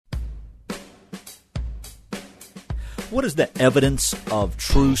What is the evidence of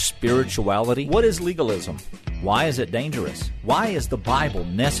true spirituality? What is legalism? Why is it dangerous? Why is the Bible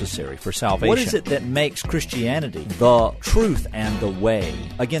necessary for salvation? What is it that makes Christianity the truth and the way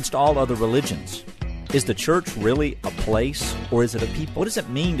against all other religions? Is the church really a place, or is it a people? What does it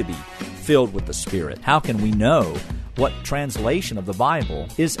mean to be filled with the Spirit? How can we know what translation of the Bible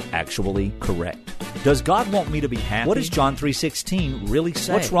is actually correct? Does God want me to be happy? What does John 3:16 really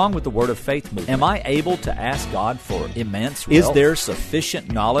say? What's wrong with the Word of Faith movement? Am I able to ask God for immense wealth? Is there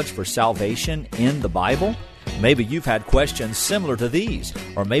sufficient knowledge for salvation in the Bible? Maybe you've had questions similar to these,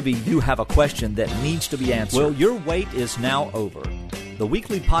 or maybe you have a question that needs to be answered. Well, your wait is now over. The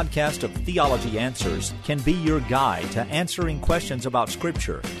weekly podcast of Theology Answers can be your guide to answering questions about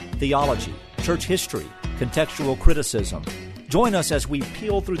Scripture, theology, church history, contextual criticism. Join us as we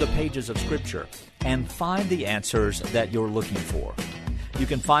peel through the pages of Scripture and find the answers that you're looking for. You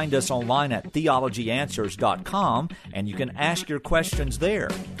can find us online at theologyanswers.com, and you can ask your questions there.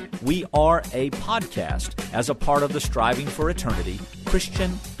 We are a podcast as a part of the Striving for Eternity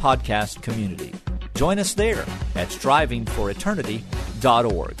Christian podcast community. Join us there at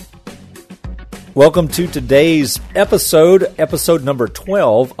strivingforeternity.org. Welcome to today's episode number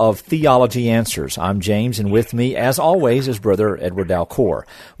 12 of Theology Answers. I'm James, and with me, as always, is Brother Edward Dalcour.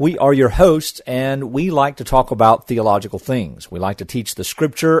 We are your hosts, and we like to talk about theological things. We like to teach the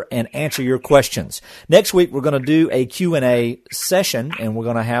Scripture and answer your questions. Next week, we're going to do a Q&A session, and we're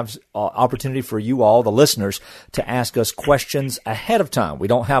going to have opportunity for you all, the listeners, to ask us questions ahead of time. We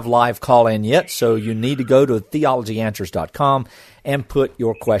don't have live call-in yet, so you need to go to theologyanswers.com and put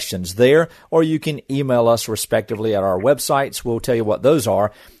your questions there, or you can email us respectively at our websites. We'll tell you what those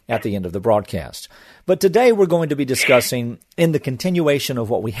are at the end of the broadcast. But today we're going to be discussing, in the continuation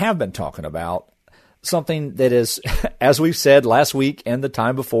of what we have been talking about, something that is, as we've said last week and the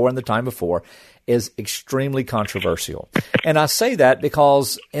time before, is extremely controversial. And I say that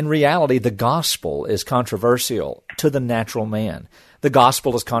because, in reality, the gospel is controversial to the natural man. The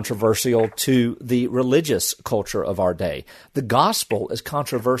gospel is controversial to the religious culture of our day. The gospel is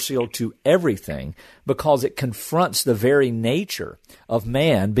controversial to everything because it confronts the very nature of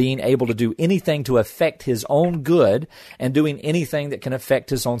man being able to do anything to affect his own good and doing anything that can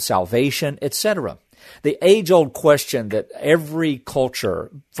affect his own salvation, etc. The age-old question that every culture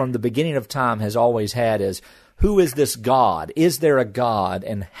from the beginning of time has always had is, who is this God? Is there a God,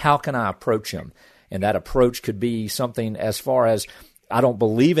 and how can I approach him? And that approach could be something as far as, I don't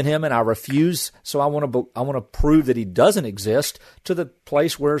believe in him and I refuse, so I want to prove that he doesn't exist, to the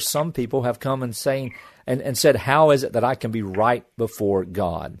place where some people have come and said, how is it that I can be right before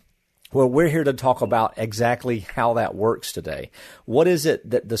God? Well, we're here to talk about exactly how that works today. What is it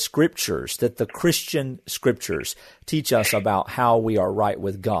that the Scriptures, that the Christian Scriptures teach us about how we are right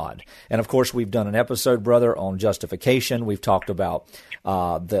with God? And of course, we've done an episode, brother, on justification. We've talked about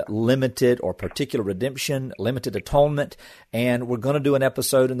the limited or particular redemption, limited atonement, and we're going to do an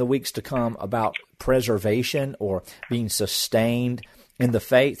episode in the weeks to come about preservation or being sustained in the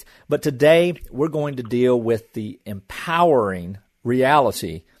faith. But today, we're going to deal with the empowering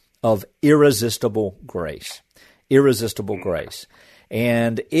reality of irresistible grace. Irresistible grace.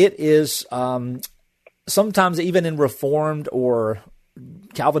 And it is sometimes even in Reformed or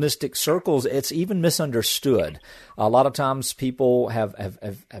Calvinistic circles, it's even misunderstood. A lot of times people have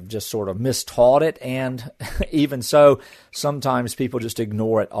just sort of mistaught it, and even so, sometimes people just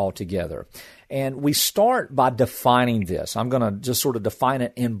ignore it altogether. And we start by defining this. I'm going to just sort of define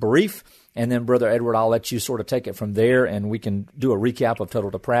it in brief, and then, Brother Edward, I'll let you sort of take it from there, and we can do a recap of total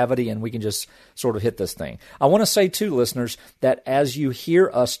depravity, and we can just sort of hit this thing. I want to say, too, listeners, that as you hear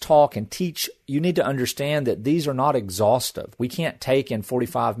us talk and teach, you need to understand that these are not exhaustive. We can't take in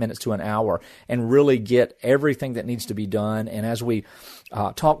 45 minutes to an hour and really get everything that needs to be done. And as we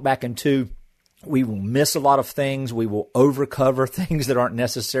talk back into, we will miss a lot of things. We will overcover things that aren't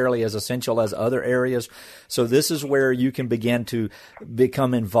necessarily as essential as other areas. So this is where you can begin to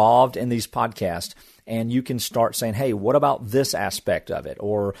become involved in these podcasts, and you can start saying, hey, what about this aspect of it?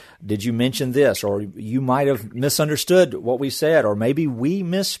 Or did you mention this? Or you might have misunderstood what we said, or maybe we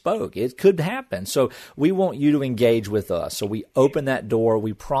misspoke. It could happen. So we want you to engage with us. So we open that door.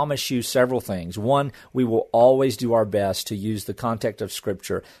 We promise you several things. One, we will always do our best to use the context of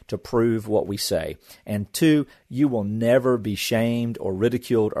Scripture to prove what we say. And two, you will never be shamed or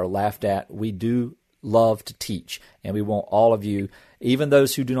ridiculed or laughed at. We do love to teach, and we want all of you, even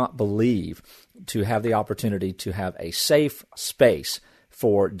those who do not believe, to have the opportunity to have a safe space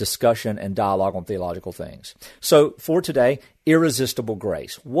for discussion and dialogue on theological things. So for today, irresistible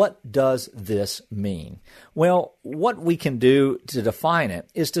grace. What does this mean? Well, what we can do to define it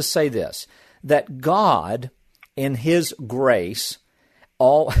is to say this, that God in His grace,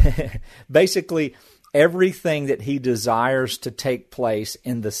 all basically everything that He desires to take place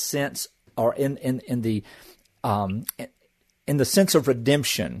in the sense, or in the sense of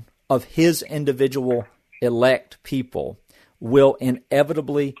redemption of His individual elect people, will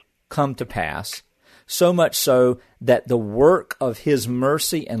inevitably come to pass. So much so that the work of His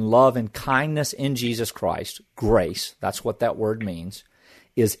mercy and love and kindness in Jesus Christ, grace, that's what that word means,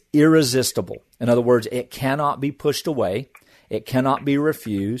 is irresistible. In other words, it cannot be pushed away. It cannot be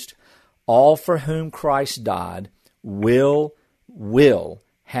refused. All for whom Christ died will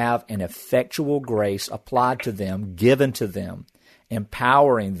have an effectual grace applied to them, given to them,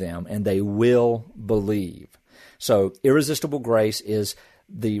 empowering them, and they will believe. So irresistible grace is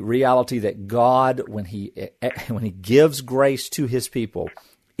the reality that God, when He gives grace to His people,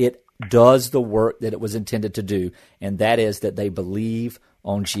 it does the work that it was intended to do, and that is that they believe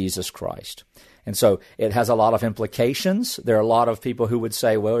on Jesus Christ. And so it has a lot of implications. There are a lot of people who would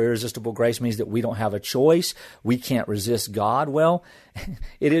say, well, irresistible grace means that we don't have a choice. We can't resist God. Well,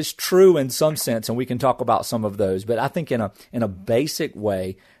 it is true in some sense, and we can talk about some of those. But I think in a basic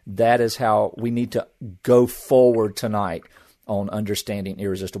way, that is how we need to go forward tonight on understanding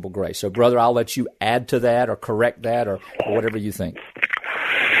irresistible grace. So, brother, I'll let you add to that or correct that or whatever you think.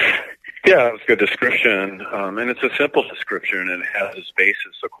 Yeah, it was a good description, and it's a simple description, and it has its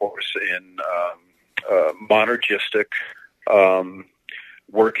basis, of course, in monergistic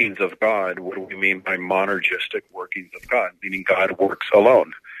workings of God. What do we mean by monergistic workings of God? Meaning God works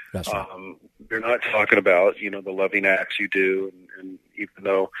alone. That's right. You're not talking about, the loving acts you do, and even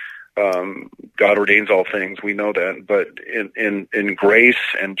though God ordains all things, we know that. But in grace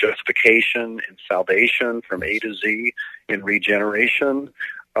and justification, in salvation from A to Z, in regeneration,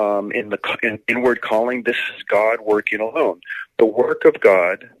 in inward calling, this is God working alone. The work of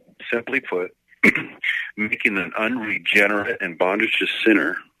God, simply put, making an unregenerate and bondage to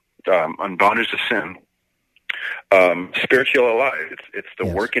sin, spiritually alive. It's the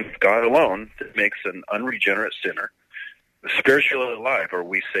working of God alone that makes an unregenerate sinner spiritually alive, or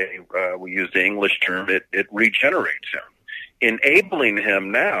we say, we use the English term, it regenerates him, enabling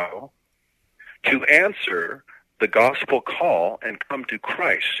him now to answer the gospel call and come to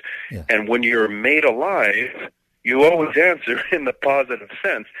Christ. Yeah. And when you're made alive, you always answer in the positive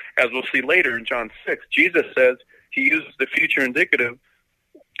sense. As we'll see later in John 6, Jesus says, He uses the future indicative,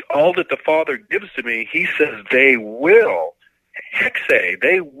 all that the Father gives to me, He says they will, hexe,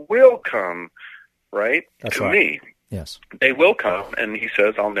 they will come, right, That's to right. me. Yes. They will come, and He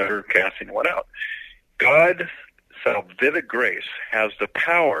says, I'll never cast anyone out. God's salvific grace has the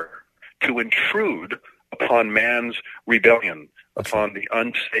power to intrude upon man's rebellion, upon the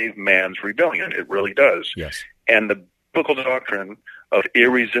unsaved man's rebellion. It really does. Yes. And the biblical doctrine of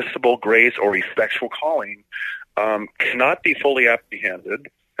irresistible grace or effectual calling cannot be fully apprehended,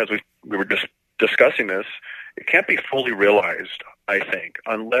 as we were just discussing this. It can't be fully realized, I think,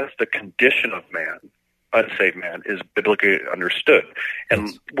 unless the condition of man, unsaved man, is biblically understood.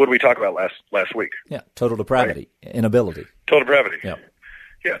 And what did we talk about last week? Yeah, total depravity, right? Inability. Total depravity. Yeah.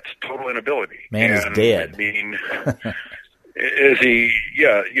 Yeah, it's total inability. Man is dead. I mean, is he?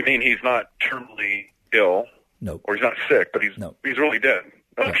 Yeah, you mean he's not terminally ill? No. Or he's not sick, but he's really dead.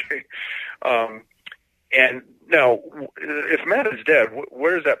 Okay. Yeah. And now, if man is dead,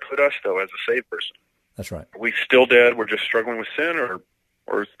 where does that put us, though, as a saved person? That's right. Are we still dead? We're just struggling with sin,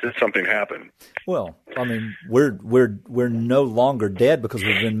 or did something happen? Well, I mean, we're no longer dead because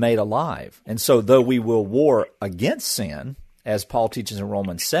we've been made alive, and so though we will war against sin, as Paul teaches in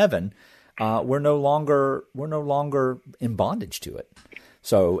Romans 7, we're no longer in bondage to it.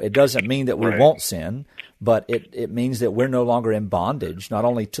 So it doesn't mean that we won't sin, but it means that we're no longer in bondage, not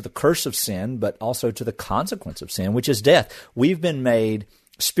only to the curse of sin, but also to the consequence of sin, which is death. We've been made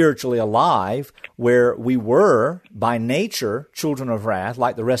spiritually alive, where we were by nature children of wrath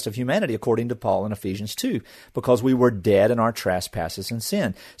like the rest of humanity, according to Paul in Ephesians 2, because we were dead in our trespasses and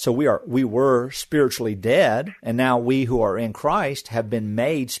sin. So we were spiritually dead, and now we who are in Christ have been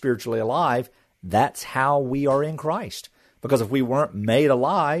made spiritually alive. That's how we are in Christ, because if we weren't made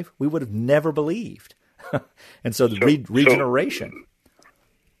alive, we would have never believed. And so the regeneration.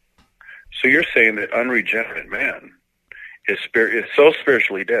 So you're saying that unregenerate man is so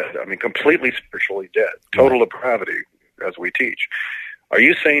spiritually dead. I mean, completely spiritually dead. Total depravity, as we teach. Are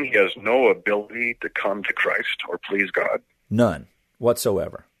you saying he has no ability to come to Christ or please God? None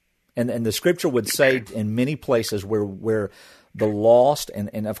whatsoever. And the Scripture would say in many places where the lost,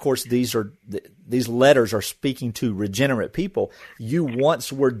 and of course these letters are speaking to regenerate people. You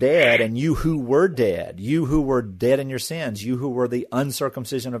once were dead, and you who were dead in your sins, you who were the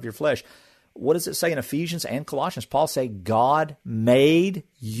uncircumcision of your flesh, what does it say in Ephesians and Colossians? Paul say, God made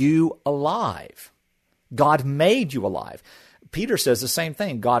you alive. God made you alive. Peter says the same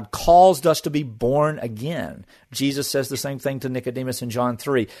thing. God caused us to be born again. Jesus says the same thing to Nicodemus in John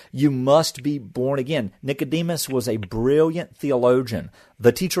 3. You must be born again. Nicodemus was a brilliant theologian,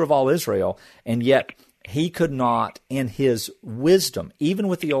 the teacher of all Israel, and yet he could not, in his wisdom, even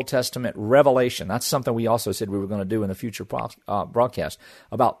with the Old Testament revelation, that's something we also said we were going to do in the future broadcast,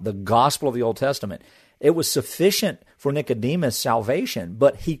 about the gospel of the Old Testament. It was sufficient for Nicodemus' salvation,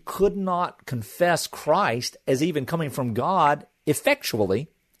 but he could not confess Christ as even coming from God effectually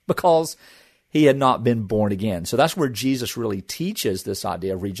because he had not been born again. So that's where Jesus really teaches this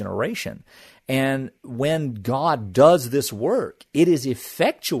idea of regeneration. And when God does this work, it is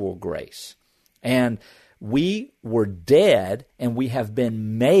effectual grace. And we were dead and we have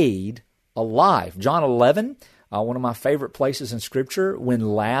been made alive. John 11, one of my favorite places in Scripture,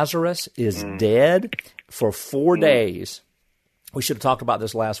 when Lazarus is dead for 4 days. We should have talked about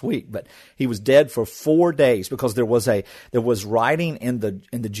this last week, but he was dead for 4 days because there was writing in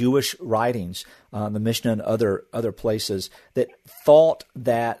the Jewish writings, the Mishnah and other places, that thought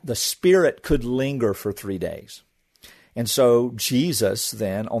that the spirit could linger for 3 days. And so Jesus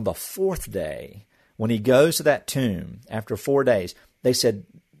then, on the fourth day, when he goes to that tomb after 4 days, they said,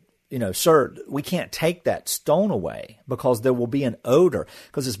 sir, we can't take that stone away because there will be an odor,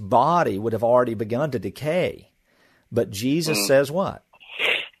 because his body would have already begun to decay. But Jesus says what?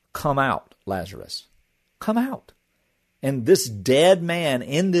 Come out, Lazarus. Come out. And this dead man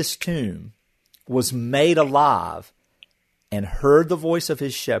in this tomb was made alive and heard the voice of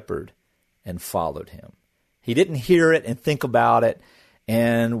his shepherd and followed him. He didn't hear it and think about it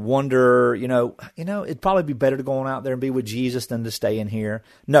and wonder, it'd probably be better to go on out there and be with Jesus than to stay in here.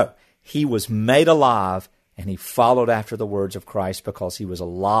 No, he was made alive and he followed after the words of Christ because he was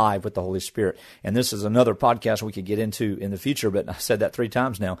alive with the Holy Spirit. And this is another podcast we could get into in the future, but I said that 3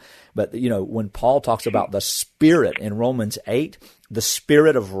 times now. But, when Paul talks about the Spirit in Romans 8, the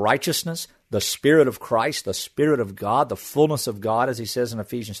Spirit of righteousness, the Spirit of Christ, the Spirit of God, the fullness of God, as he says in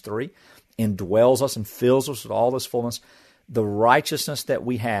Ephesians 3, indwells us and fills us with all this fullness. The righteousness that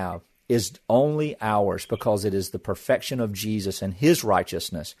we have is only ours because it is the perfection of Jesus and his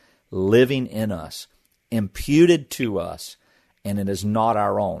righteousness living in us, imputed to us, and it is not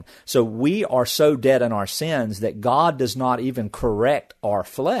our own. So we are so dead in our sins that God does not even correct our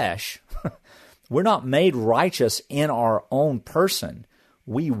flesh. We're not made righteous in our own person.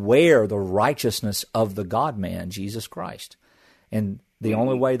 We wear the righteousness of the God-man, Jesus Christ. And the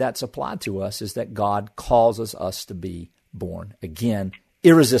only way that's applied to us is that God causes us to be born again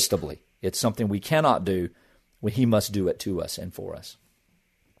irresistibly. It's something we cannot do. He must do it to us and for us.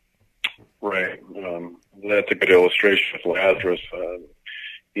 Right. That's a good illustration of Lazarus.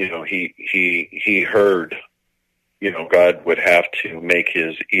 He heard, God would have to make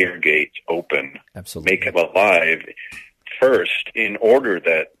his ear gates open, absolutely, make him alive first in order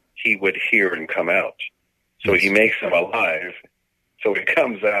that he would hear and come out. So he makes him alive, so he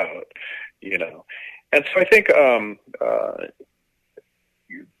comes out, And so I think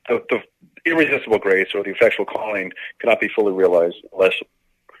the irresistible grace or the effectual calling cannot be fully realized unless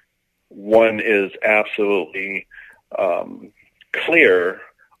one is absolutely clear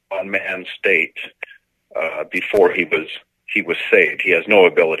on man's state before he was saved. He has no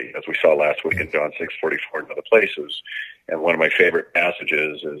ability, as we saw last week in John 6:44 and other places. And one of my favorite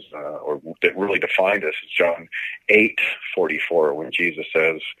passages is, or that really defined this, is John 8:44, when Jesus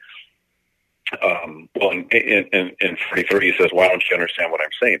says, in 43 he says, "Why don't you understand what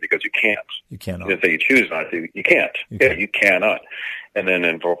I'm saying? Because you can't. You cannot. If you choose not to, you can't. You cannot." And then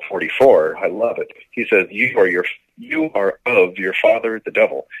in 44, I love it. He says, "You are of your father, the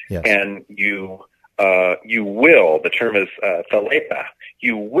devil, yes. And you will." The term is thaleta.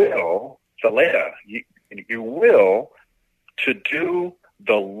 You will to do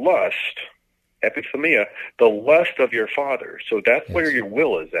the lust, epithemia, the lust of your father. So that's where your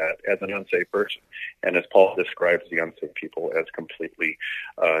will is at as an unsaved person. And as Paul describes the unsaved people as completely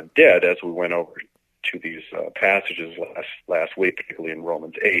dead, as we went over to these passages last week, particularly in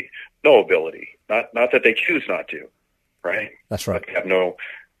Romans 8, no ability. Not that they choose not to, right? That's right. But they have no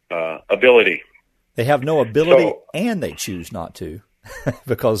ability. They have no ability, and they choose not to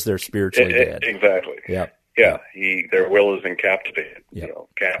because they're spiritually dead. Exactly. Yep. Yeah, their will is incapacitated. Yep.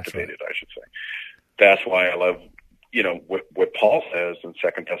 Captivated, right. I should say. That's why I love, what Paul says in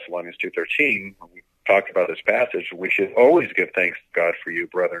 2 Thessalonians 2:13. When we talked about this passage, we should always give thanks to God for you,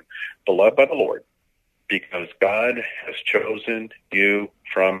 brethren, beloved by the Lord, because God has chosen you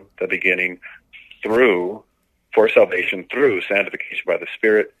from the beginning for salvation through sanctification by the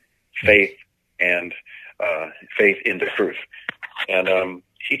Spirit faith and faith in the truth. And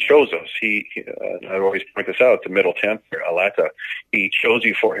he chose us. I always point this out, the middle tense, alata. He chose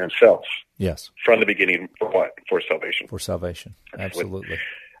you for himself. Yes. From the beginning, for what? For salvation. For salvation, absolutely.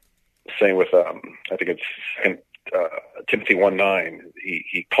 Same with, I think it's 2 Timothy 1:9.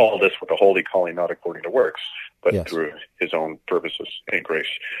 He called us with a holy calling, not according to works, but through his own purposes and grace.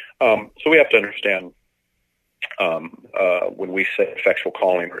 So we have to understand when we say effectual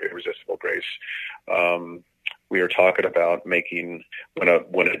calling or irresistible grace, we are talking about making,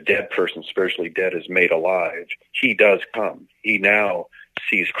 when a dead person, spiritually dead, is made alive, he does come. He now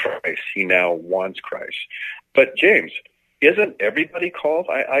sees Christ. He now wants Christ. But James, isn't everybody called?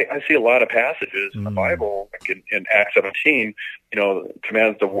 I see a lot of passages in the Bible, like in Acts 17,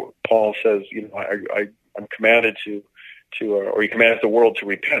 Paul says, I'm commanded or he commands the world to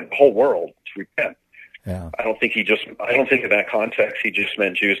repent, the whole world to repent. Yeah. I don't think in that context he just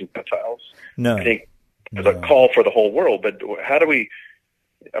meant Jews and Gentiles. No. I think there's a call for the whole world, but how do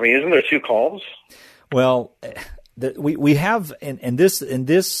isn't there two calls? Well, we have in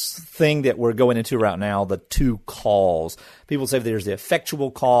this thing that we're going into right now, the two calls. People say there's the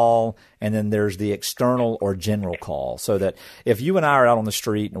effectual call and then there's the external or general call. So that if you and I are out on the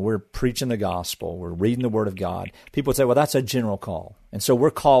street and we're preaching the gospel, we're reading the Word of God, people would say, well, that's a general call. And so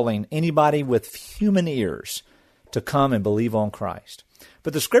we're calling anybody with human ears to come and believe on Christ.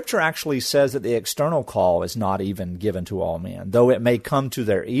 But the Scripture actually says that the external call is not even given to all men, though it may come to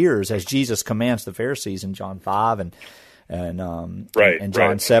their ears, as Jesus commands the Pharisees in John 5 and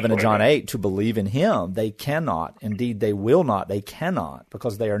John 7 and John 8 to believe in Him. They cannot. Indeed, they will not. They cannot,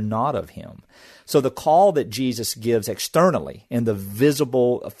 because they are not of Him. So the call that Jesus gives externally in the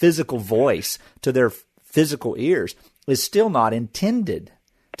visible, physical voice to their physical ears is still not intended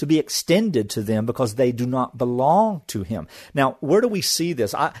to be extended to them, because they do not belong to Him. Now, where do we see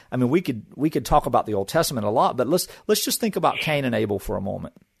this? I mean, we could talk about the Old Testament a lot, but let's just think about Cain and Abel for a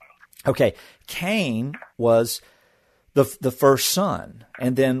moment. Okay, Cain was the first son,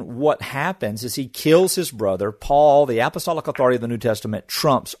 and then what happens is he kills his brother. Paul, the apostolic authority of the New Testament,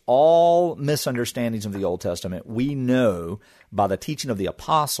 trumps all misunderstandings of the Old Testament. We know by the teaching of the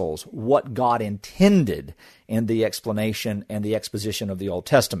apostles what God intended in the explanation and the exposition of the Old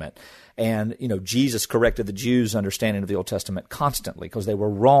Testament. And, Jesus corrected the Jews' understanding of the Old Testament constantly, because they were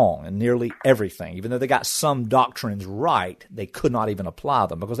wrong in nearly everything. Even though they got some doctrines right, they could not even apply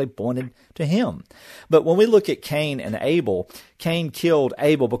them because they pointed to Him. But when we look at Cain and Abel, Cain killed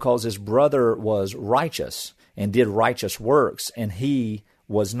Abel because his brother was righteous and did righteous works, and he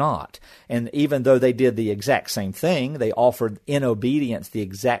was not. And even though they did the exact same thing, they offered in obedience the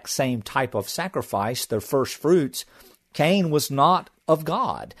exact same type of sacrifice, their first fruits, Cain was not of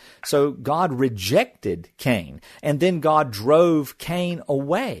God. So God rejected Cain, and then God drove Cain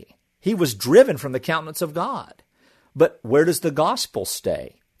away. He was driven from the countenance of God. But where does the gospel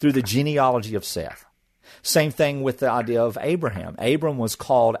stay? Through the genealogy of Seth. Same thing with the idea of Abraham. Abram was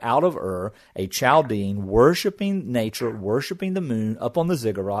called out of Ur, a Chaldean, worshiping nature, worshiping the moon, up on the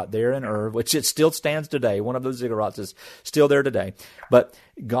ziggurat there in Ur, which it still stands today. One of those ziggurats is still there today. But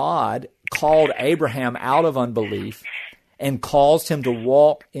God called Abraham out of unbelief and caused him to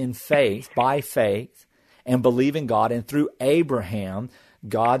walk in faith, by faith, and believe in God. And through Abraham,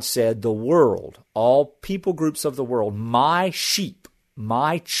 God said, the world, all people groups of the world, my sheep,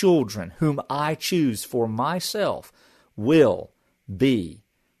 my children, whom I choose for myself, will be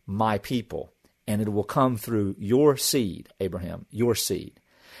my people. And it will come through your seed, Abraham, your seed.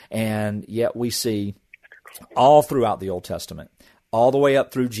 And yet we see all throughout the Old Testament, all the way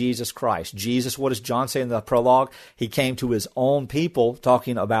up through Jesus Christ. Jesus, what does John say in the prologue? He came to His own people,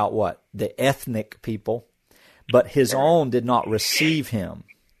 talking about what? The ethnic people. But His own did not receive Him.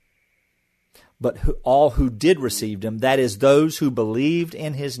 But all who did receive Him, that is, those who believed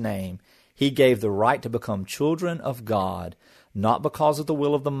in His name, He gave the right to become children of God, not because of the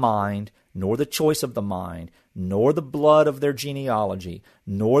will of the mind, nor the choice of the mind, nor the blood of their genealogy,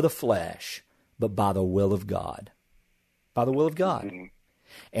 nor the flesh, but by the will of God. By the will of God.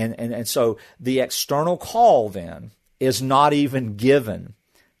 And so the external call then is not even given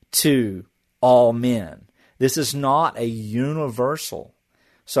to all men. This is not a universal.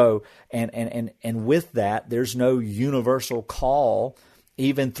 So, and with that, there's no universal call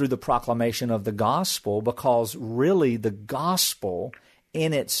even through the proclamation of the gospel, because really the gospel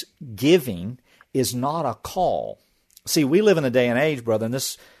in its giving is not a call. See, we live in a day and age, brother, and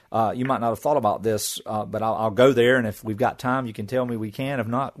this, you might not have thought about this, but I'll go there, and if we've got time, you can tell me we can. If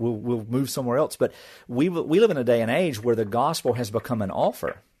not, we'll move somewhere else. But we live in a day and age where the gospel has become an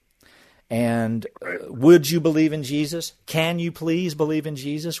offer. And would you believe in Jesus? Can you please believe in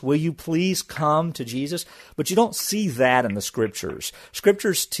Jesus? Will you please come to Jesus? But you don't see that in the Scriptures.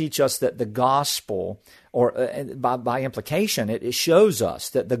 Scriptures teach us that the gospel, or by implication, it shows us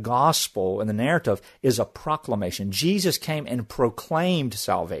that the gospel and the narrative is a proclamation. Jesus came and proclaimed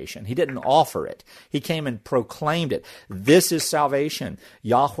salvation. He didn't offer it. He came and proclaimed it. This is salvation.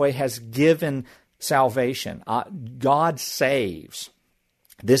 Yahweh has given salvation. God saves.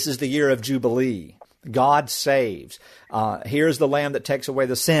 This is the year of Jubilee. God saves. Here's the Lamb that takes away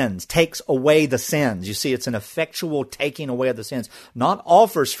the sins. Takes away the sins. You see, it's an effectual taking away of the sins. Not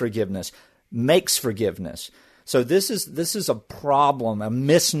offers forgiveness, makes forgiveness. So this is a problem, a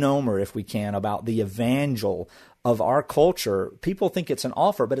misnomer, if we can, about the evangel of our culture. People think it's an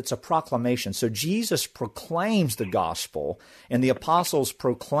offer, but it's a proclamation. So Jesus proclaims the gospel, and the apostles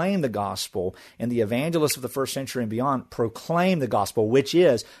proclaim the gospel, and the evangelists of the first century and beyond proclaim the gospel, which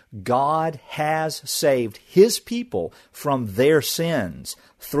is God has saved His people from their sins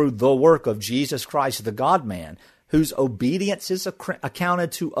through the work of Jesus Christ, the God-man, whose obedience is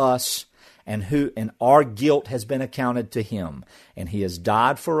accounted to us, and our guilt has been accounted to Him. And He has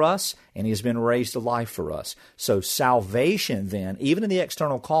died for us, and He has been raised to life for us. So salvation then, even in the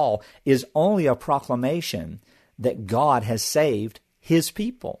external call, is only a proclamation that God has saved His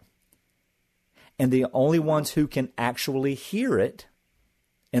people. And the only ones who can actually hear it,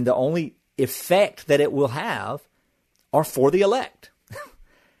 and the only effect that it will have, are for the elect.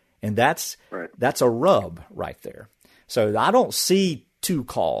 And that's a rub right there. So I don't see two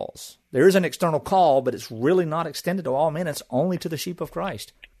calls. There is an external call, but it's really not extended to all men. It's only to the sheep of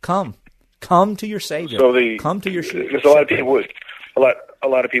Christ. Come to your Savior. So come to your sheep. Because a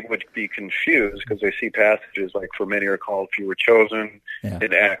lot of people would be confused because they see passages like, "For many are called, few were chosen." Yeah.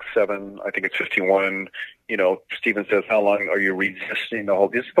 In Acts 7, I think it's 51. Stephen says, "How long are you resisting the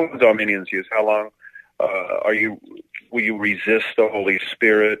Holy?" This is the ones Arminians use. How long will you resist the Holy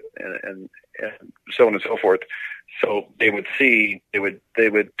Spirit, and so on and so forth. So they would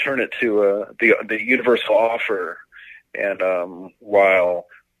turn it to the universal offer, and while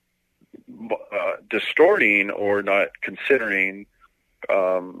distorting or not considering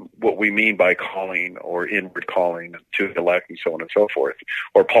what we mean by calling or inward calling to the elect and so on and so forth,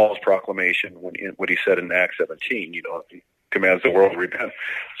 or Paul's proclamation when he said in Acts 17, he commands the world to repent.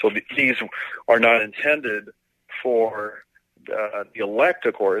 So these are not intended for the elect,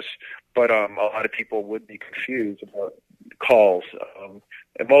 of course, but a lot of people would be confused about calls.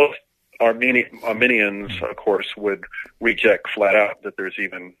 And most Arminians, of course, would reject flat out that there's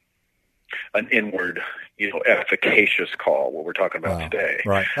even an inward, efficacious call, what we're talking about today.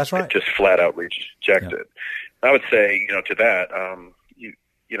 Right, that's right. Just flat out reject it. I would say, to that,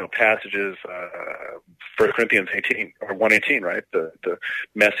 passages, 1 Corinthians 18 or 1:18, right? The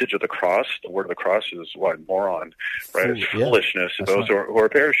message of the cross, the word of the cross is what? Moron, right? It's foolishness to those who are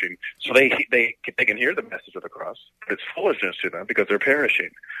perishing. So they can hear the message of the cross, but it's foolishness to them because they're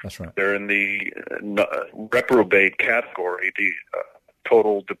perishing. That's right. They're in the reprobate category, the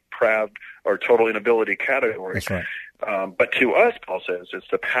total depraved or total inability category. That's right. But to us, Paul says, it's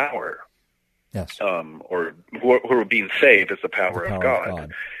the power. Yes. Or who are being saved is the power of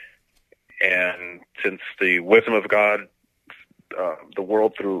God. And since the wisdom of God, the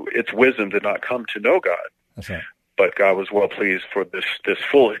world through its wisdom did not come to know God. That's right. But God was well pleased for this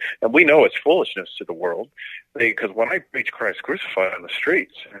foolish, and we know it's foolishness to the world, because when I preach Christ crucified on the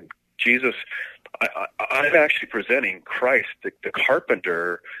streets, and Jesus, I'm actually presenting Christ, the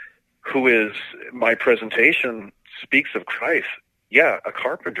carpenter, who is, my presentation speaks of Christ. Yeah, a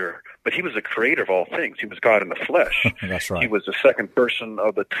carpenter, but he was the creator of all things. He was God in the flesh. That's right. He was the second person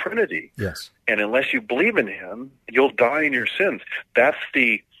of the Trinity. Yes. And unless you believe in him, you'll die in your sins. That's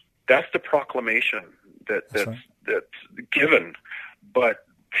the proclamation that's given. But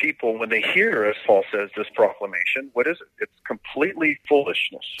people, when they hear, as Paul says, this proclamation, what is it? It's completely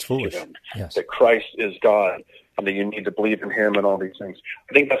foolishness to them. Yes. That Christ is God and that you need to believe in him and all these things.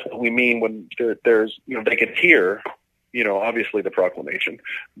 I think that's what we mean when there's, they can hear, obviously the proclamation,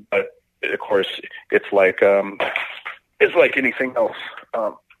 but of course it's like anything else.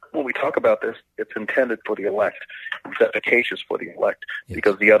 When we talk about this, it's intended for the elect. It's efficacious for the elect,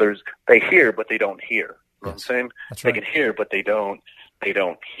 because the others, they hear, but they don't hear. You know what I'm saying? That's right. They can hear, but they don't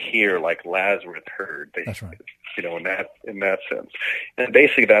hear like Lazarus heard. That's right. In that sense. And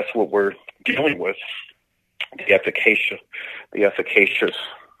basically that's what we're dealing with. The efficacious,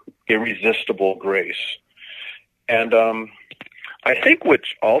 irresistible grace. And I think,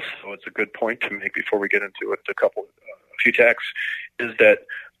 which also is a good point to make before we get into it, a few texts, is that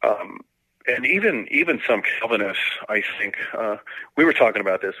And even some Calvinists, I think, we were talking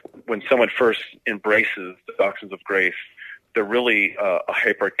about this, when someone first embraces the doctrines of grace, they're really a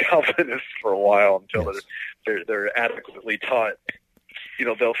hyper-Calvinist for a while until they're adequately taught.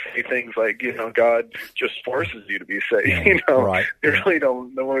 They'll say things like, God just forces you to be saved. Right. They really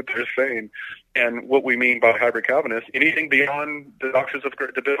don't know what they're saying. And what we mean by hyper-Calvinist, anything beyond the doctrines of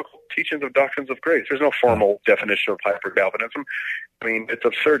the biblical teachings of doctrines of grace. There's no formal definition of hyper-Calvinism. I mean, it's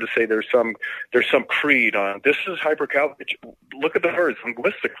absurd to say there's some creed on this is hyper-Calvinism. Look at the words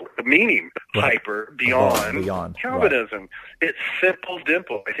linguistically, the meaning, hyper, beyond Calvinism. Right. It's simple,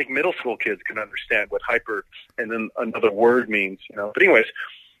 dimple. I think middle school kids can understand what hyper and then another word means. But anyways,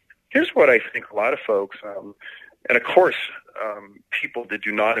 here's what I think a lot of folks, and of course, people that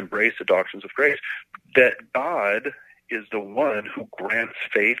do not embrace the doctrines of grace, that God is the one who grants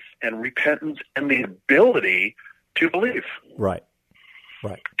faith and repentance and the ability to believe. Right.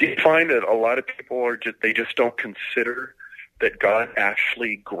 Do you find that a lot of people they just don't consider that God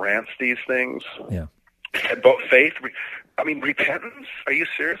actually grants these things? Yeah. Both faith, repentance. Are you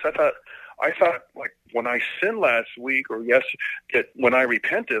serious? I thought like when I sinned last week when I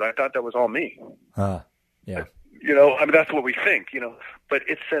repented, I thought that was all me. Yeah. That's what we think, but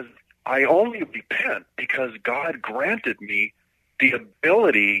it says, I only repent because God granted me the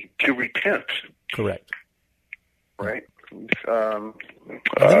ability to repent. Correct. Right? Ephesians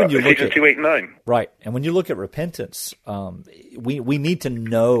 2:8-9. Right. And when you look at repentance, we need to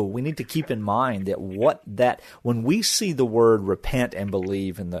know, we need to keep in mind that when we see the word repent and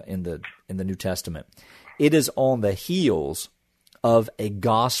believe in the New Testament, it is on the heels of a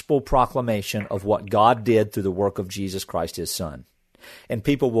gospel proclamation of what God did through the work of Jesus Christ, his Son. And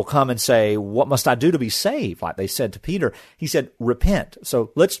people will come and say, what must I do to be saved? Like they said to Peter, he said, repent.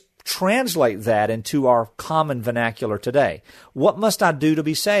 So let's translate that into our common vernacular today. What must I do to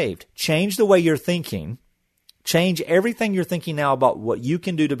be saved? Change the way you're thinking. Change everything you're thinking now about what you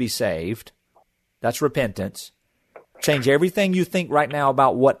can do to be saved. That's repentance. Change everything you think right now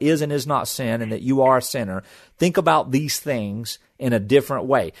about what is and is not sin and that you are a sinner. Think about these things in a different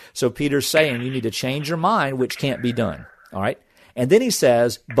way. So Peter's saying you need to change your mind, which can't be done. All right? And then he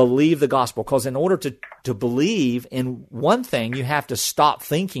says, believe the gospel, because in order to believe in one thing, you have to stop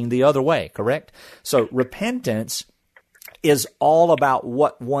thinking the other way, correct? So repentance is all about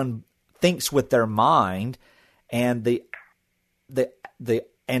what one thinks with their mind, and the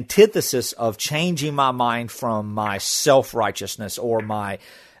antithesis of changing my mind from my self-righteousness or my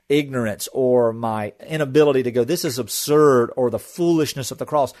ignorance or my inability to go, this is absurd, or the foolishness of the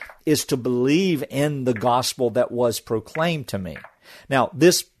cross, is to believe in the gospel that was proclaimed to me. Now,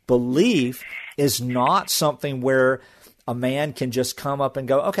 this belief is not something where a man can just come up and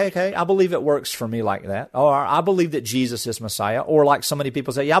go, okay, I believe it works for me like that, or I believe that Jesus is Messiah, or like so many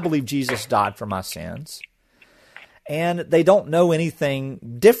people say, yeah, I believe Jesus died for my sins. And they don't know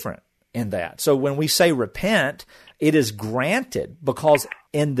anything different in that. So when we say repent, it is granted because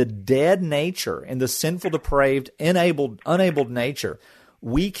in the dead nature, in the sinful, depraved, unable nature,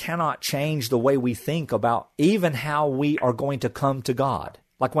 we cannot change the way we think about even how we are going to come to God.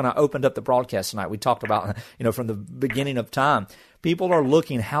 Like when I opened up the broadcast tonight, we talked about, from the beginning of time, people are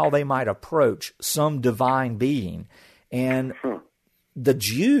looking how they might approach some divine being. And the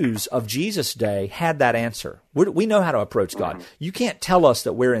Jews of Jesus' day had that answer. We know how to approach God. You can't tell us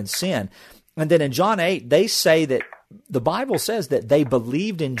that we're in sin. And then in John 8, they say that the Bible says that they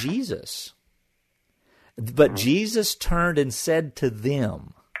believed in Jesus. But Jesus turned and said to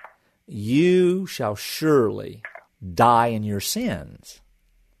them, you shall surely die in your sins.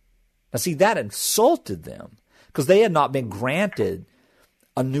 Now see, that insulted them because they had not been granted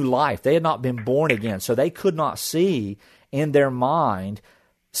a new life. They had not been born again. So they could not see in their mind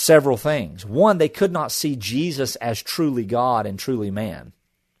several things. One, they could not see Jesus as truly God and truly man.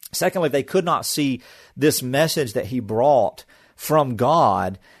 Secondly, they could not see this message that he brought from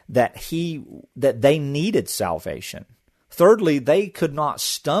God that they needed salvation. Thirdly, they could not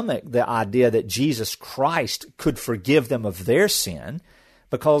stomach the idea that Jesus Christ could forgive them of their sin,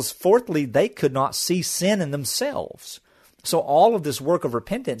 because fourthly, they could not see sin in themselves. So all of this work of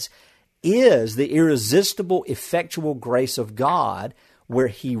repentance is the irresistible, effectual grace of God, where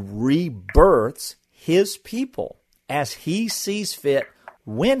he rebirths his people as he sees fit,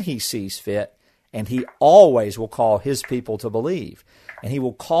 when he sees fit, and he always will call his people to believe. And he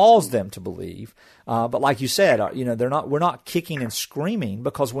will cause them to believe. But like you said, we're not kicking and screaming,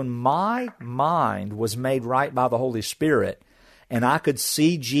 because when my mind was made right by the Holy Spirit and I could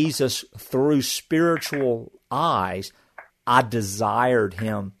see Jesus through spiritual eyes, I desired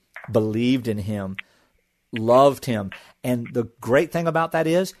him, believed in him, loved him. And the great thing about that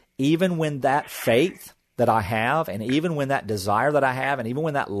is, even when that faith that I have, and even when that desire that I have, and even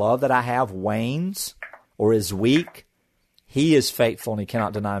when that love that I have wanes or is weak, He is faithful and He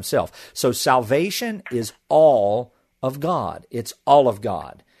cannot deny Himself. So salvation is all of God. It's all of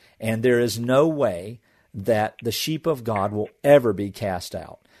God. And there is no way that the sheep of God will ever be cast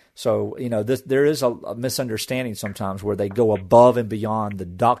out. So, there is a misunderstanding sometimes where they go above and beyond the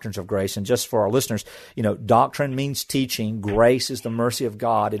doctrines of grace. And just for our listeners, doctrine means teaching. Grace is the mercy of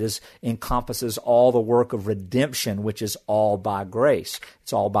God. It encompasses all the work of redemption, which is all by grace.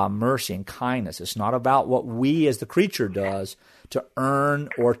 It's all by mercy and kindness. It's not about what we as the creature does to earn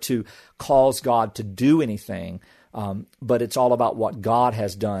or to cause God to do anything. But it's all about what God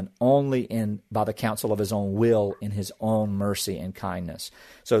has done only by the counsel of His own will in His own mercy and kindness.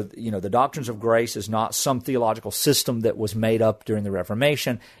 So, the doctrines of grace is not some theological system that was made up during the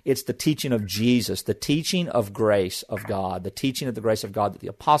Reformation. It's the teaching of Jesus, the teaching of grace of God, the teaching of the grace of God that the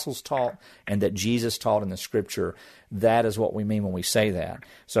apostles taught and that Jesus taught in the Scripture. That is what we mean when we say that.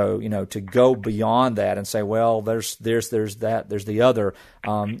 So, to go beyond that and say, well, there's that, there's the other.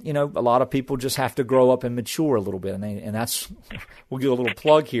 A lot of people just have to grow up and mature a little bit, and that's, we'll give a little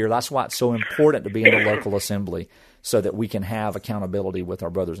plug here. That's why it's so important to be in the local assembly, so that we can have accountability with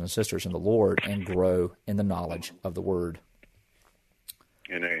our brothers and sisters in the Lord and grow in the knowledge of the Word.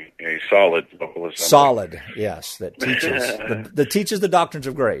 In a solid local assembly. Solid, yes, that teaches that teaches the doctrines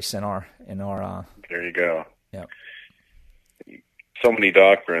of grace in our. There you go. Yeah. So many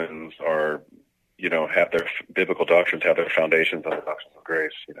doctrines are, have their biblical doctrines have their foundations on the doctrines of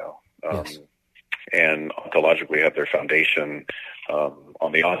grace. Yes. And ontologically have their foundation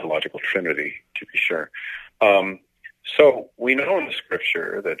on the ontological Trinity, to be sure. So we know in the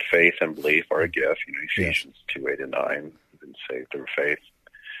Scripture that faith and belief are a gift. Ephesians 2:8-9, you've been saved through faith.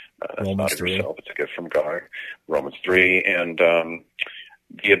 That's not of yourself; it's a gift from God. Romans 3, and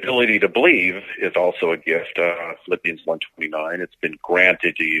the ability to believe is also a gift. Philippians 1:29. It's been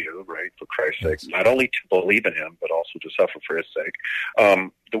granted to you, right, for Christ's sake, not only to believe in Him, but also to suffer for His sake.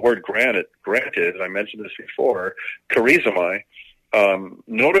 The word granted, I mentioned this before, charizomai.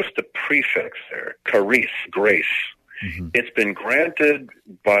 Notice the prefix there, charis, grace. Mm-hmm. It's been granted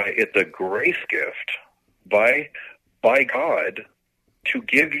it's a grace gift by God to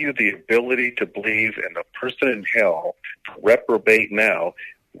give you the ability to believe, in the person in hell, reprobate now.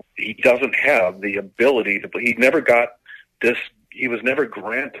 He doesn't have the ability to believe. He never got this. He was never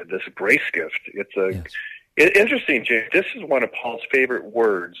granted this grace gift. It's interesting, James. This is one of Paul's favorite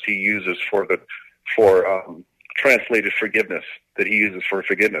words he uses for translated forgiveness, that he uses for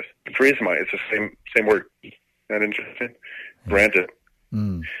forgiveness. Charizomai, it's the same word. Isn't that interesting? Granted.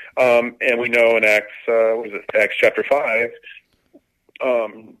 Mm. And we know in Acts chapter 5,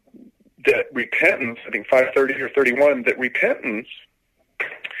 that repentance, I think 5:30 or 31, that repentance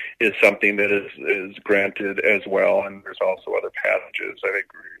is something that is granted as well. And there's also other passages, I think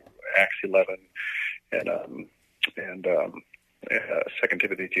Acts 11 and 2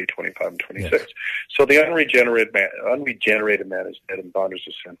 Timothy 2:25 and 26. Yes. So the unregenerated man is dead in bondage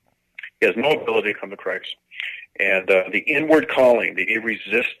to sin. He has no ability to come to Christ. And the inward calling, the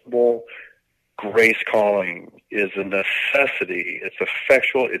irresistible grace calling, is a necessity. It's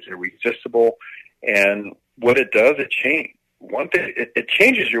effectual. It's irresistible. And what it does, it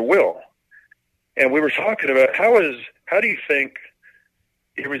changes your will. And we were talking about how do you think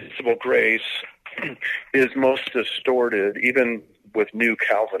irresistible grace is most distorted, even with New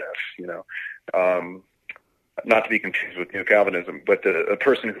Calvinists, not to be confused with New Calvinism, but a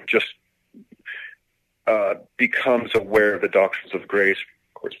person who just becomes aware of the doctrines of grace.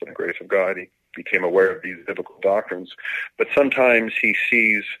 Of course, by the grace of God, he became aware of these biblical doctrines. But sometimes he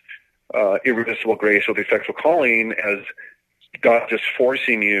sees irresistible grace or the effectual calling as God just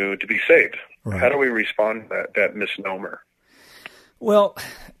forcing you to be saved. Right. How do we respond to that misnomer? Well,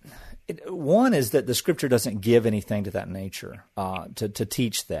 one is that the Scripture doesn't give anything to that nature to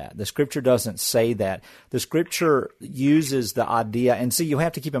teach that. The Scripture doesn't say that. The Scripture uses the idea, and see, you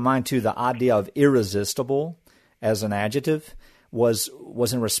have to keep in mind, too, the idea of irresistible as an adjective was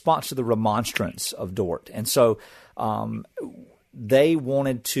in response to the remonstrance of Dort. And so they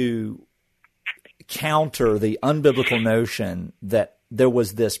wanted to counter the unbiblical notion that there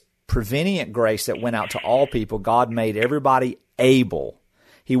was this prevenient grace that went out to all people. God made everybody able.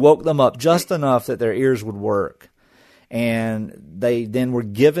 He woke them up just enough that their ears would work. And they then were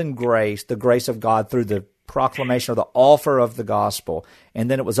given grace, the grace of God, through the proclamation or the offer of the gospel. And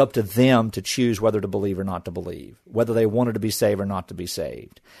then it was up to them to choose whether to believe or not to believe, whether they wanted to be saved or not to be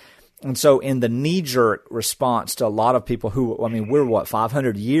saved. And so in the knee-jerk response to a lot of people who, we're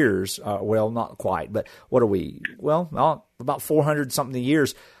 500 years, well, not quite, but what are we? Well, about 400-something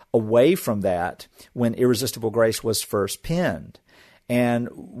years away from that when Irresistible Grace was first penned. And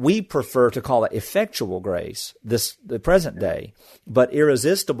we prefer to call it effectual grace, the present day. But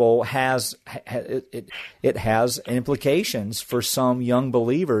irresistible has implications for some young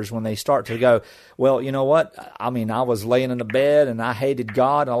believers when they start to go, well, you know what? I mean, I was laying in the bed and I hated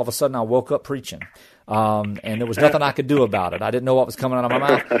God, and all of a sudden I woke up preaching. And there was nothing I could do about it. I didn't know what was coming out of my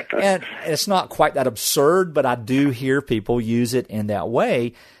mouth. And it's not quite that absurd, but I do hear people use it in that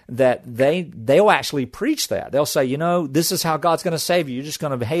way, that they'll actually preach that. They'll say, you know, this is how God's going to save you. You're just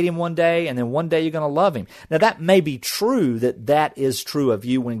going to hate Him one day, and then one day you're going to love Him. Now, that may be true, that is true of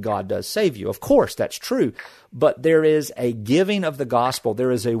you when God does save you. Of course, that's true. But there is a giving of the gospel.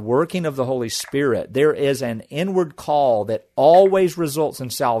 There is a working of the Holy Spirit. There is an inward call that always results in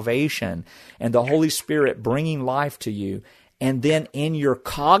salvation and the Holy Spirit bringing life to you. And then in your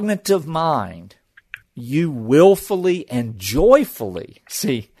cognitive mind, you willfully and joyfully,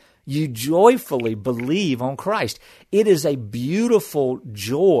 you joyfully believe on Christ. It is a beautiful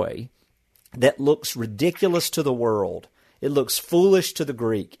joy that looks ridiculous to the world. It looks foolish to the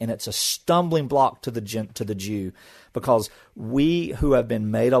Greek, and it's a stumbling block to the Jew, because we who have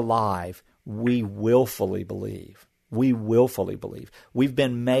been made alive, we willfully believe. We willfully believe. We've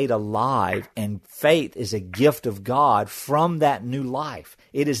been made alive, and faith is a gift of God from that new life.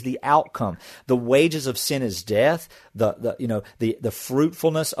 It is the outcome. The wages of sin is death. The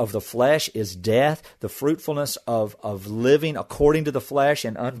fruitfulness of the flesh is death. The fruitfulness of living according to the flesh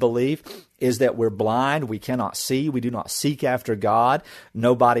and unbelief is that we're blind. We cannot see. We do not seek after God.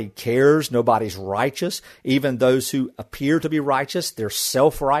 Nobody cares. Nobody's righteous. Even those who appear to be righteous, they're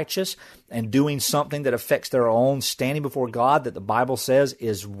self-righteous and doing something that affects their own standing before God that the Bible says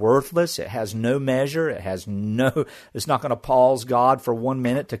is worthless. It has no measure. It's not going to pause God for 1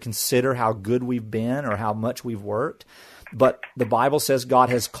 minute to consider how good we've been or how much we've worked. But the Bible says God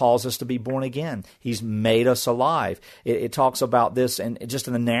has caused us to be born again. He's made us alive. It talks about this, and just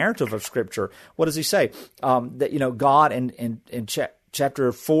in the narrative of Scripture. What does He say? That God in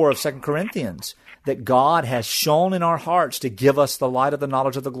chapter 4 of 2 Corinthians, that God has shone in our hearts to give us the light of the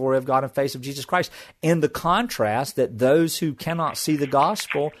knowledge of the glory of God in the face of Jesus Christ. In the contrast, that those who cannot see the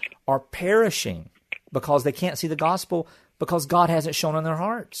gospel are perishing because they can't see the gospel because God hasn't shone in their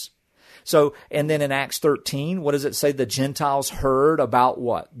hearts. So, and then in Acts 13, what does it say? The Gentiles heard about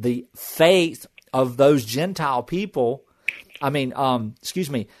what? The faith of those Gentile people. When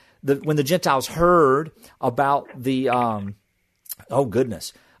the Gentiles heard about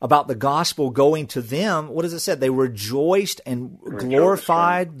about the gospel going to them, what does it say? They rejoiced and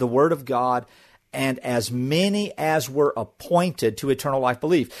glorified the word of God, and as many as were appointed to eternal life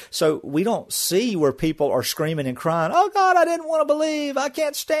believed. So we don't see where people are screaming and crying, oh God, I didn't want to believe, I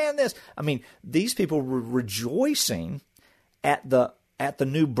can't stand this. I mean, these people were rejoicing at the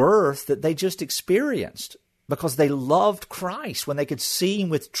new birth that they just experienced, because they loved Christ when they could see Him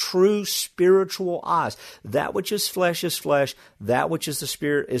with true spiritual eyes. That which is flesh, that which is the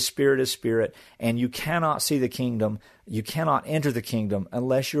spirit is spirit, and you cannot see the kingdom, you cannot enter the kingdom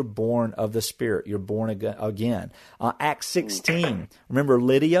unless you're born of the Spirit. You're born again. Acts 16, remember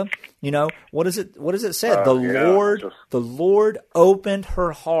Lydia? What does it say? The Lord opened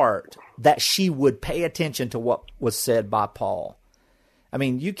her heart that she would pay attention to what was said by Paul. I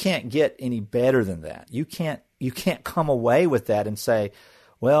mean, you can't get any better than that. You can't come away with that and say,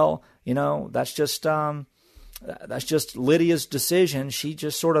 well, that's just Lydia's decision. She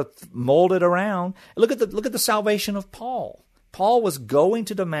just sort of molded around. Look at the salvation of Paul. Paul was going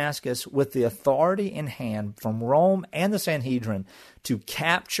to Damascus with the authority in hand from Rome and the Sanhedrin to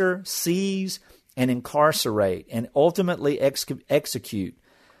capture, seize, and incarcerate, and ultimately execute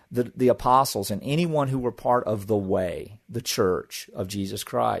the apostles and anyone who were part of the way, the church of Jesus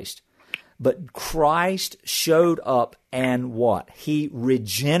Christ. But Christ showed up, and what? He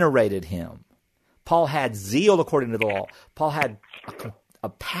regenerated him. Paul had zeal according to the law. Paul had a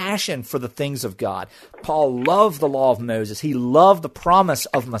passion for the things of God. Paul loved the law of Moses. He loved the promise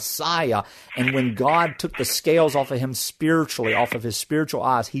of Messiah. And when God took the scales off of him spiritually, off of his spiritual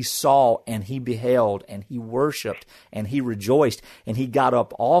eyes, he saw and he beheld and he worshiped and he rejoiced. And he got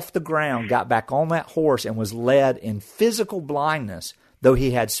up off the ground, got back on that horse, and was led in physical blindness, though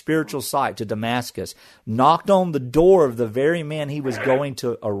he had spiritual sight, to Damascus, knocked on the door of the very man he was going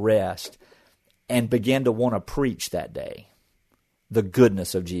to arrest, and began to want to preach that day the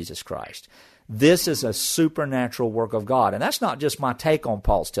goodness of Jesus Christ. This is a supernatural work of God. And that's not just my take on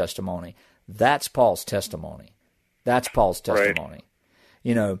Paul's testimony. That's Paul's testimony. That's Paul's testimony.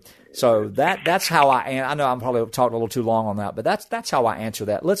 So that's how I know I'm probably talking a little too long on that, but that's how I answer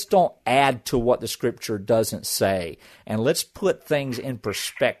that. Let's don't add to what the Scripture doesn't say, and let's put things in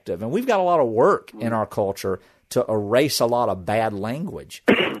perspective. And we've got a lot of work in our culture to erase a lot of bad language,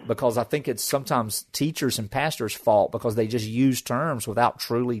 because I think it's sometimes teachers and pastors' fault because they just use terms without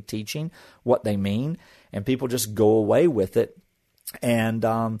truly teaching what they mean, and people just go away with it and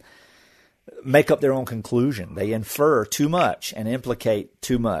make up their own conclusion. They infer too much and implicate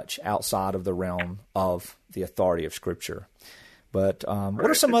too much outside of the realm of the authority of Scripture. But what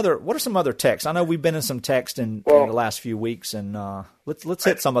are some other texts? I know we've been in some text in the last few weeks, and let's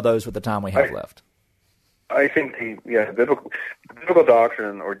hit some of those with the time we have left. I think the biblical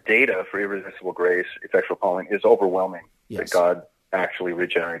doctrine or data for irresistible grace, effectual calling, is overwhelming. Yes. That God actually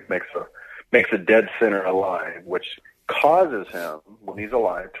regenerates, makes a dead sinner alive, which causes him, when he's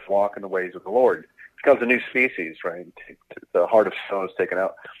alive, to walk in the ways of the Lord. It becomes a new species, right? The heart of stone is taken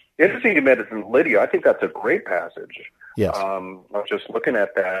out. Interesting you mentioned Lydia. I think that's a great passage. Yes. I was just looking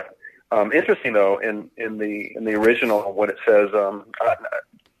at that. Interesting though, in the original, when it says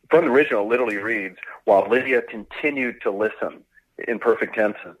from the original, literally reads, while Lydia continued to listen, in perfect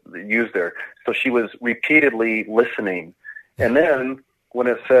tense used there. So she was repeatedly listening. And then when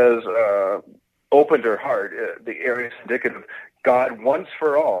it says opened her heart, the area is indicative, God once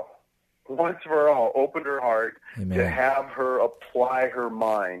for all opened her heart. Amen. To have her apply her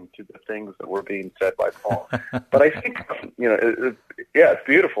mind to the things that were being said by Paul. But I think, it's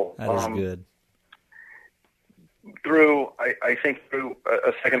beautiful. That is good. I think through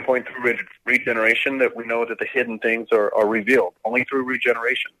a second point, through regeneration, that we know that the hidden things are revealed only through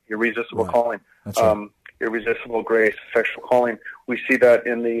regeneration. Irresistible calling, right. Irresistible grace, effectual calling. We see that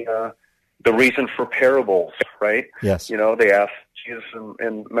in the reason for parables, right? Yes. They asked Jesus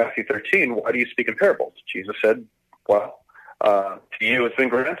in Matthew 13, why do you speak in parables? Jesus said, well, to you it's been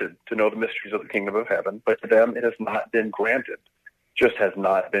granted to know the mysteries of the kingdom of heaven, but to them it has not been granted, just has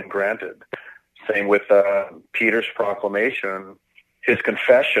not been granted. Same with Peter's proclamation, his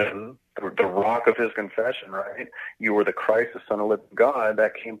confession, the rock of his confession, right? You were the Christ, the Son of the living God,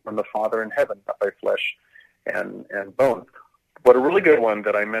 that came from the Father in heaven, not by flesh and bone. But a really good one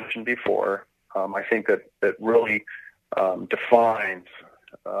that I mentioned before, I think that really defines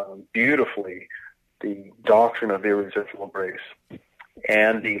beautifully the doctrine of irresistible grace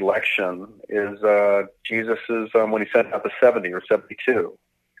and the election is Jesus's when he sent out the 70 or 72.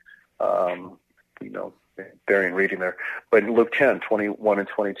 Varying reading there. But in Luke 10, 21 and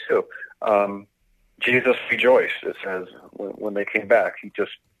 22, Jesus rejoiced. It says when they came back, he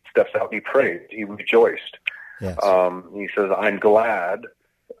just steps out and he prayed. He rejoiced. Yes. He says, I'm glad,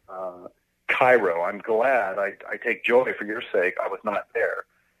 Cairo, I'm glad, I take joy for your sake, I was not there,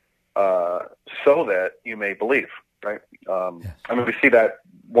 so that you may believe, right? Yes. We see that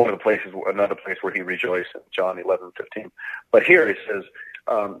another place where he rejoiced in John 11:15. But here it says,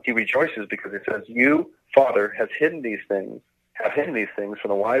 he rejoices because it says, you, Father, have hidden these things from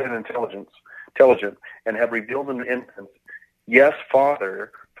the wise and intelligent, and have revealed them to infants. Yes,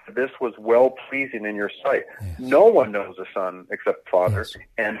 Father, this was well-pleasing in your sight. Yes. No one knows the Son except the Father, yes.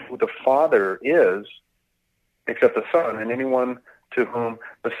 And who the Father is except the Son, and anyone to whom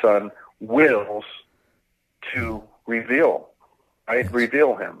the Son wills to reveal, right? Yes.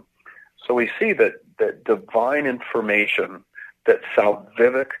 Reveal him. So we see that divine information, that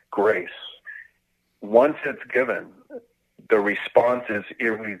salvific grace, once it's given, the response is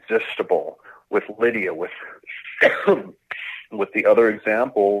irresistible. With Lydia, with the other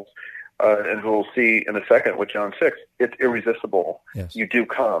examples, and we'll see in a second with John 6, it's irresistible. Yes. You do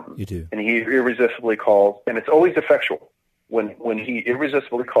come. You do. And he irresistibly calls, and it's always effectual. When he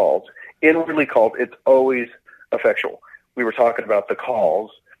irresistibly calls, inwardly calls, it's always effectual. We were talking about the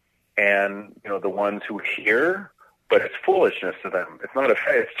calls, and the ones who hear, but it's foolishness to them. It's not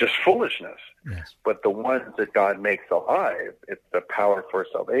it's just foolishness. Yes. But the ones that God makes alive, it's the power for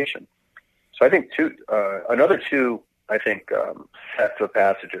salvation. So I think another two sets of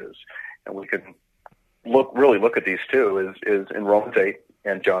passages, and we can really look at these two is in Romans 8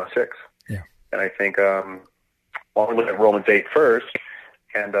 and John 6. Yeah. And I think while we look at Romans 8 first,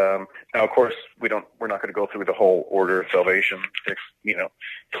 and now of course we're not going to go through the whole order of salvation.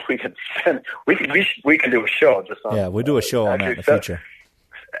 We can do a show just on. Yeah, we do a show on that in the future.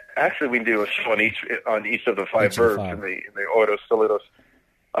 Actually, we can do a show on each of the five verbs in the Ordo Saludos.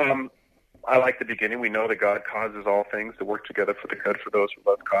 I like the beginning. We know that God causes all things to work together for the good for those who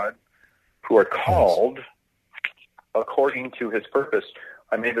love God, who are called according to his purpose.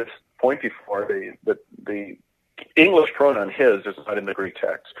 I made this point before. The English pronoun his is not in the Greek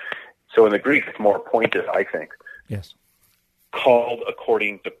text. So in the Greek, it's more pointed, I think. Yes. called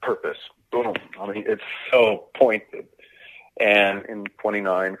according to purpose. Boom. I mean, it's so pointed. And in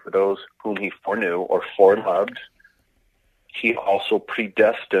 29, for those whom he foreknew or foreloved, he also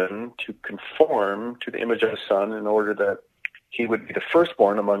predestined to conform to the image of his Son in order that he would be the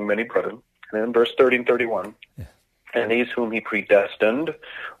firstborn among many brethren. And in verse 30 and 31, and these whom he predestined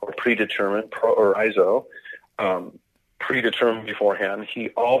or predetermined, or iso, predetermined beforehand, he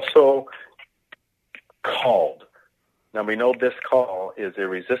also called. Now we know this call is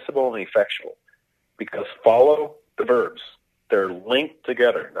irresistible and effectual because follow the verbs. They're linked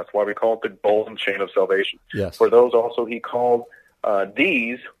together. That's why we call it the golden chain of salvation. Yes. For those also he called,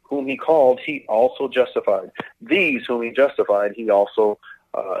 these whom he called, he also justified. These whom he justified, he also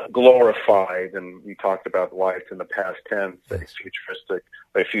glorified. And we talked about why it's in the past tense, a futuristic,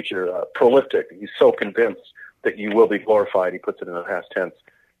 a future prolific. He's so convinced that you will be glorified. He puts it in the past tense,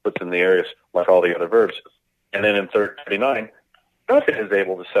 puts it in the areas like all the other verbs. And then in 39, nothing is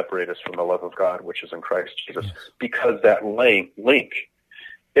able to separate us from the love of God, which is in Christ Jesus, because that link,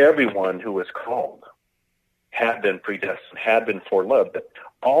 everyone who is called had been predestined, had been foreloved. That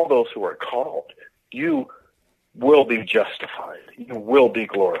all those who are called, you will be justified. You will be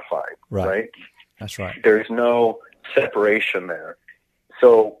glorified, right? That's right. There's no separation there.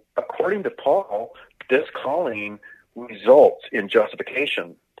 So according to Paul, this calling results in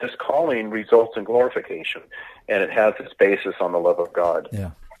justification. This calling results in glorification, and it has its basis on the love of God.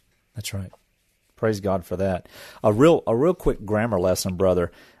 Yeah, that's right. Praise God for that. A real quick grammar lesson,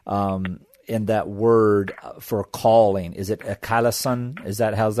 brother. In that word for calling, is it ekalason? Is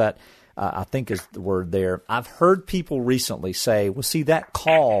that how's that? I think is the word there. I've heard people recently say, "Well, see that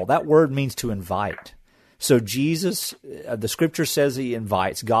call. That word means to invite." So Jesus, the Scripture says He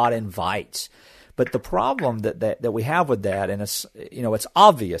invites. God invites. But the problem that we have with that, and it's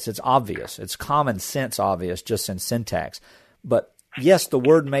obvious. It's common sense obvious, just in syntax. But yes, the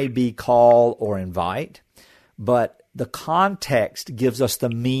word may be call or invite, but the context gives us the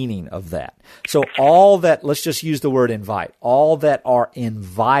meaning of that. So all that, let's just use the word invite. All that are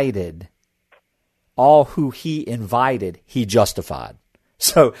invited, all who He invited, He justified.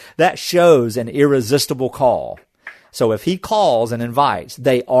 So that shows an irresistible call. So if He calls and invites,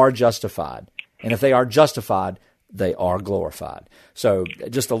 they are justified. And if they are justified, they are glorified. So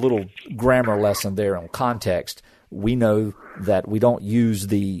just a little grammar lesson there on context. We know that we don't use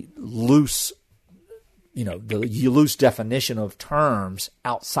the loose definition of terms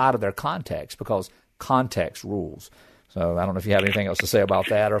outside of their context because context rules. So I don't know if you have anything else to say about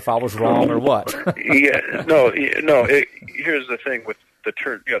that or if I was wrong or what. Here's the thing with the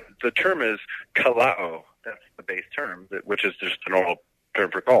term. The term is kalao. That's the base term, which is just a normal term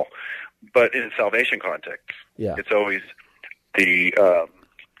for call. But in salvation context, it's always the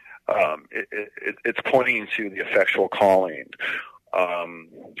it's pointing to the effectual calling.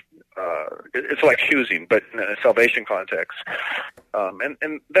 It's like choosing, but in a salvation context,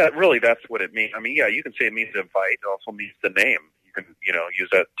 and that's what it means. I mean, you can say it means invite. It also means the name. You can use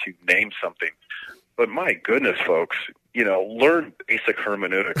that to name something. But my goodness, folks, learn basic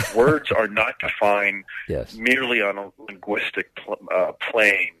hermeneutics. Words are not defined merely on a linguistic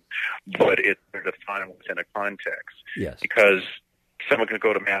plane, but they're defined within a context. Yes. Because someone could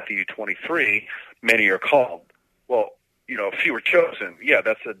go to Matthew 23, many are called. Well, few were chosen. Yeah,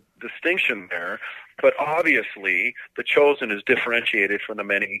 that's a distinction there. But obviously, the chosen is differentiated from the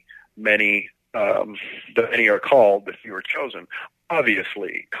many the many are called, the few are chosen.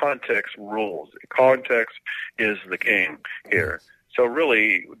 Obviously, context rules. Context is the king here. So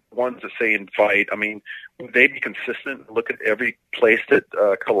really, ones that say invite, I mean, would they be consistent? Look at every place that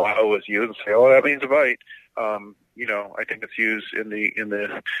kalao is used and say, "Oh, that means invite." I think it's used in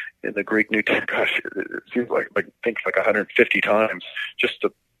the Greek New Testament. Gosh, it seems like 150 times. Just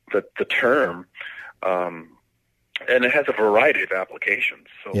the term. And it has a variety of applications.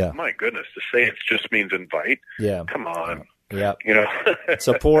 So my goodness, to say it just means invite. Yeah. Come on. Yeah. It's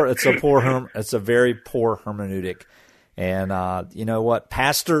a very poor hermeneutic. And you know what?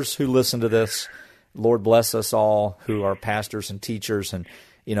 Pastors who listen to this, Lord bless us all who are pastors and teachers, and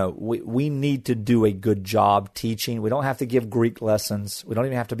we need to do a good job teaching. We don't have to give Greek lessons. We don't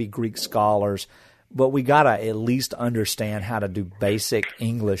even have to be Greek scholars, but we got to at least understand how to do basic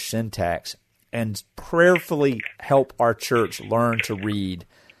English syntax and prayerfully help our church learn to read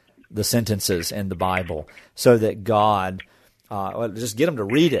the sentences in the Bible so that God, just get them to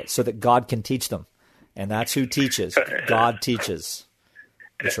read it so that God can teach them. And that's who teaches. God teaches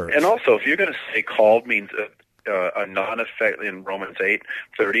the church. And also, if you're going to say called means a non-effect in Romans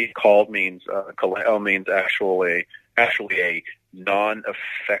 8:30, called means, kaleo means actually a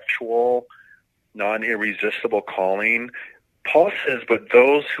non-effectual, non-irresistible calling. Paul says, but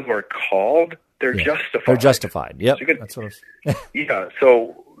those who are called, they're justified. They're justified. Yep. So that's what yeah.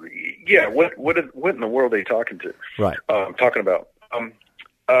 So, yeah, what in the world are they talking to? Right. Talking about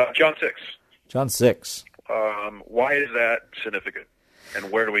John 6. John 6. Why is that significant?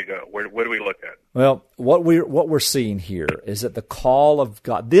 And where do we go? Where do we look at? Well, what we're seeing here is that the call of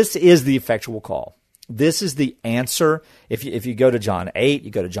God, this is the effectual call. This is the answer. If you go to John 8,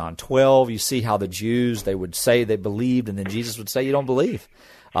 you go to John 12, you see how the Jews, they would say they believed, and then Jesus would say, you don't believe.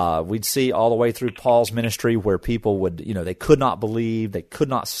 We'd see all the way through Paul's ministry where people would, they could not believe, they could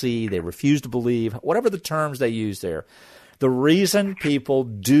not see, they refused to believe, whatever the terms they use there. The reason people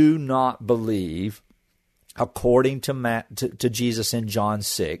do not believe, according to Jesus in John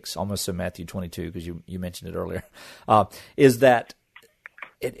 6, almost in Matthew 22, because you mentioned it earlier, is that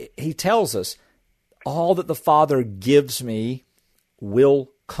he tells us, all that the Father gives me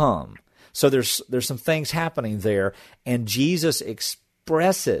will come. So there's some things happening there, and Jesus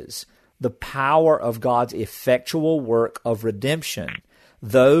expresses the power of God's effectual work of redemption.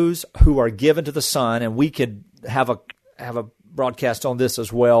 Those who are given to the Son, and we could have a broadcast on this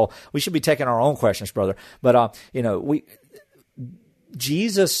as well. We should be taking our own questions, brother. But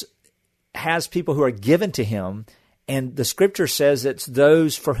Jesus has people who are given to him, and the Scripture says it's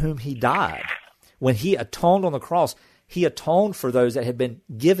those for whom he died. When he atoned on the cross, he atoned for those that had been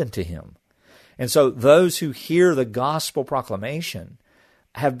given to him. And so those who hear the gospel proclamation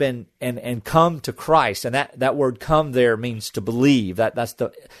have been and come to Christ, and that word "come" there means to believe. That's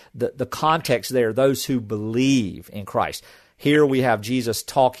the context there. Those who believe in Christ. Here we have Jesus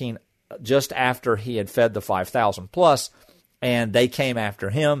talking just after he had fed the 5,000 plus, and they came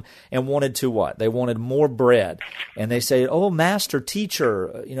after him and wanted to what? They wanted more bread. And they say, "Oh, master,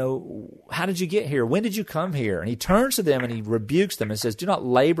 teacher, how did you get here? When did you come here?" And he turns to them and he rebukes them and says, "Do not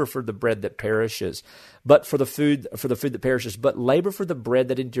labor for the bread that perishes, but for the food that perishes, but labor for the bread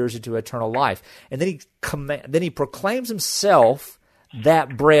that endures into eternal life." And then he proclaims himself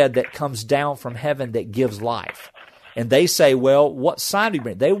that bread that comes down from heaven that gives life. And they say, "Well, what sign do you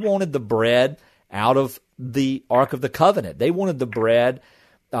bring?" They wanted the bread out of the Ark of the Covenant. They wanted the bread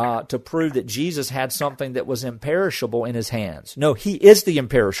to prove that Jesus had something that was imperishable in his hands. No, he is the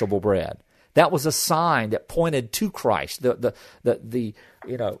imperishable bread. That was a sign that pointed to Christ. The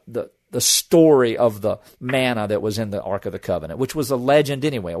story of the manna that was in the Ark of the Covenant, which was a legend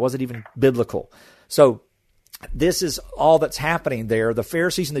anyway. It wasn't even biblical. So this is all that's happening there. The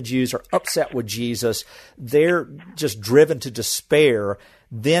Pharisees and the Jews are upset with Jesus. They're just driven to despair.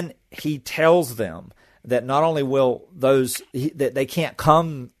 Then he tells them that not only will that they can't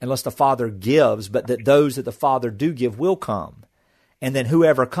come unless the Father gives, but that those that the Father do give will come. And then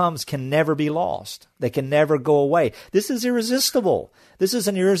whoever comes can never be lost. They can never go away. This is irresistible. This is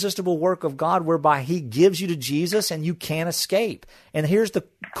an irresistible work of God whereby he gives you to Jesus and you can't escape. And here's the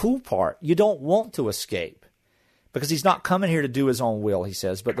cool part. You don't want to escape because he's not coming here to do his own will, he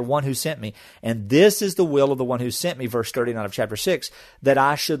says, but the one who sent me. And this is the will of the one who sent me, verse 39 of chapter 6, that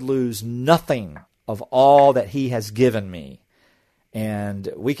I should lose nothing of all that he has given me. And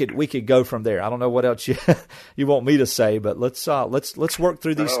we could go from there. I don't know what else you want me to say, but let's work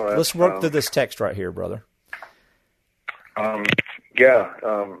through these. Let's work through this text right here, brother. It's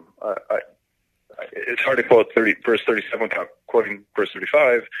hard to quote verse 37 without quoting verse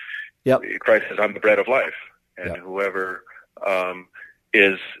 35. Yep. Christ says, "I'm the bread of life," and whoever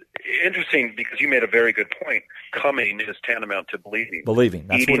is interesting because you made a very good point. Coming is tantamount to believing. Believing.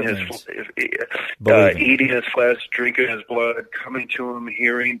 That's eating what it means. Eating his flesh, drinking his blood, coming to him,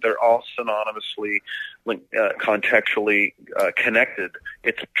 hearing, they're all synonymously, contextually connected.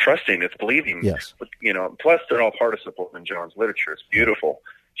 It's trusting, it's believing. Yes. Plus they're all participles in John's literature. It's beautiful,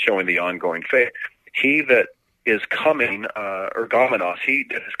 showing the ongoing faith. He that is coming, ergomenos, he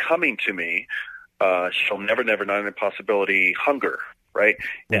that is coming to me, shall never, not an impossibility, hunger. Right?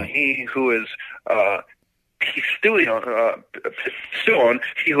 And he who is he's stewing on,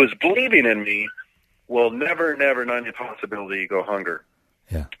 he who is believing in me will never, not an impossibility, go hunger.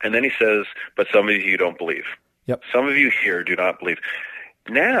 Yeah. And then he says, but some of you don't believe. Yep. Some of you here do not believe.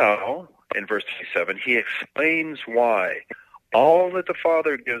 Now, in verse 37, he explains why. All that the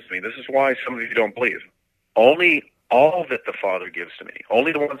Father gives me, this is why some of you don't believe. Only all that the Father gives to me,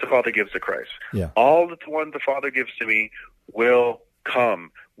 only the ones the Father gives to Christ. Yeah. All that the one the Father gives to me will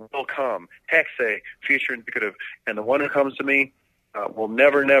come. Hexe, future indicative. And the one who comes to me will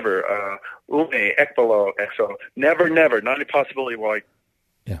never, ume, ekbalo, exo, never, not a possibility will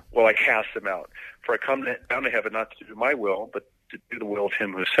I cast them out. For I come down to heaven not to do my will, but to do the will of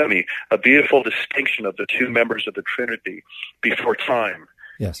him who sent me. A beautiful distinction of the two members of the Trinity before time.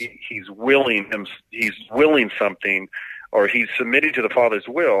 Yes. He's willing something or he's submitting to the Father's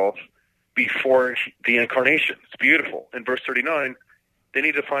will before the incarnation. It's beautiful. In verse 39, then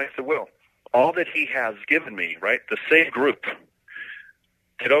he defines the will. All that he has given me, right? The same group.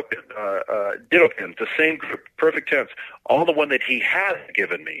 Didokin, the same group, perfect tense. All the one that he has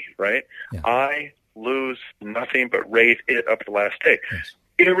given me, right? Yeah. I lose nothing but raise it up the last day. Yes.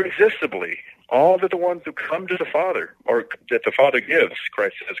 Irresistibly, all that the ones who come to the Father, or that the Father gives,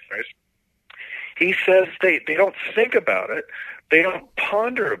 Christ says, he says they don't think about it. They don't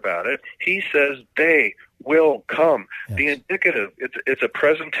ponder about it. He says they will come. Yes. The indicative, it's a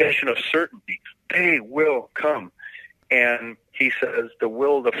presentation of certainty. They will come. And he says the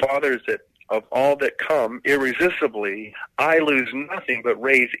will of the Father is that of all that come, irresistibly, I lose nothing but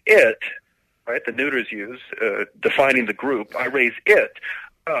raise it, right? The neuter's used, defining the group. I raise it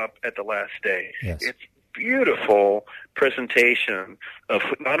up at the last day. Yes. It's beautiful presentation of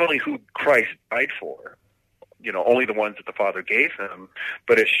not only who Christ died for, only the ones that the Father gave him,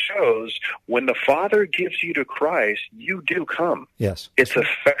 but it shows when the Father gives you to Christ, you do come. Yes. It's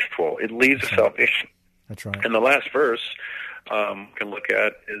effectual. It leads to salvation. That's right. And the last verse we can look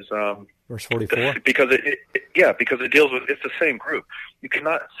at is verse 44. Because it deals with, it's the same group. You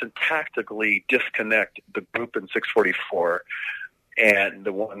cannot syntactically disconnect the group in 644 and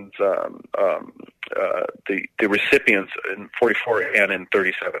the ones, the recipients in 44 and in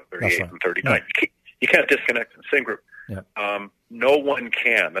 37, 38, and 39. Yeah. You can't disconnect the same group. Yeah. No one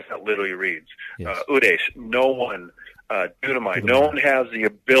can. That's how it literally reads. Yes. Udesh, no one. Dunamai, no one has the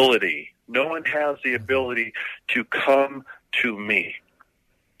ability. No one has the ability to come to me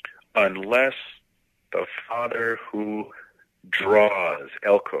unless the Father who draws,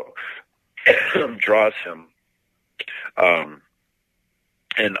 Elko, draws him,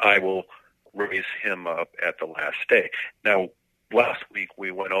 and I will raise him up at the last day. Now, last week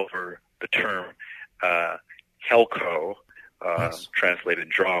we went over the term Helko, yes. Translated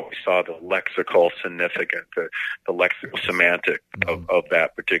draw. We saw the lexical significance, the lexical semantic of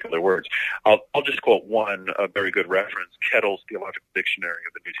that particular words. I'll just quote one very good reference, Kettle's Theological Dictionary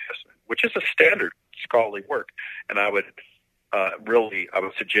of the New Testament, which is a standard scholarly work, and I would really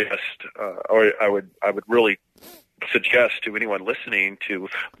suggest to anyone listening to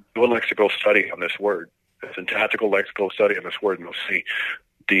do a lexical study on this word, a syntactical lexical study on this word, and you'll see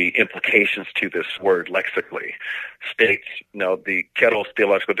the implications to this word lexically. States, the Kettle's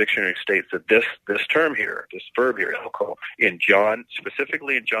Theological Dictionary states that this term here, this verb here, elko, in John,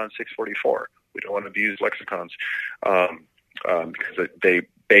 specifically in John 6:44, we don't want to abuse lexicons because they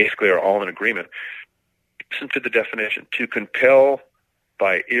basically are all in agreement. Listen to the definition: to compel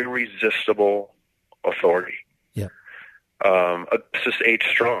by irresistible authority. Yeah. Augustus H.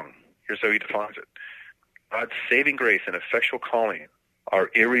 Strong, here's how he defines it: God's saving grace and effectual calling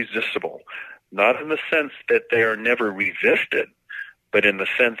are irresistible, not in the sense that they are never resisted, but in the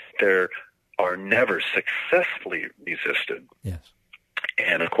sense they are never successfully resisted. Yes.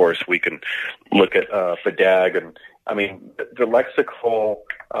 And, of course, we can look at Fadag, and, the lexical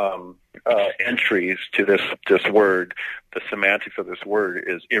entries to this word, the semantics of this word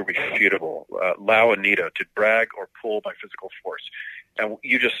is irrefutable. Lauanita, to drag or pull by physical force. And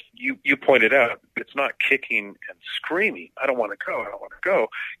you pointed out, it's not kicking and screaming, I don't want to go.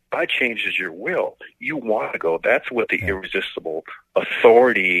 God changes your will. You want to go. That's what the irresistible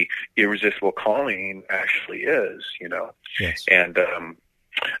authority, irresistible calling actually is, Yes. And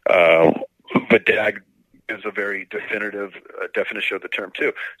Fadag is a very definitive definition of the term,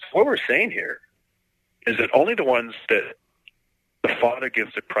 too. So what we're saying here is that only the ones that the Father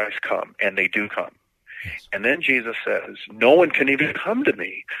gives to Christ come, and they do come. Yes. And then Jesus says, no one can even come to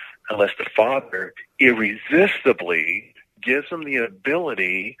me unless the Father irresistibly gives them the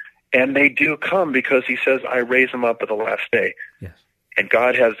ability, and they do come because he says, I raise them up at the last day. Yes. And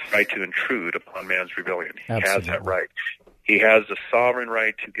God has the right to intrude upon man's rebellion. He Absolutely. has that right. He has the sovereign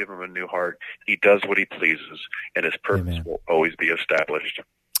right to give him a new heart. He does what he pleases, and his purpose Amen. will always be established.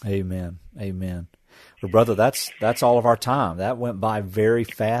 Amen. Amen. Well, brother, that's all of our time. That went by very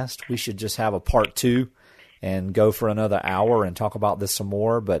fast. We should just have a part 2 and go for another hour and talk about this some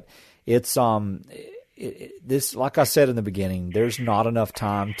more. But it's this, like I said in the beginning, there's not enough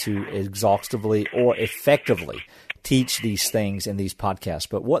time to exhaustively or effectively teach these things in these podcasts.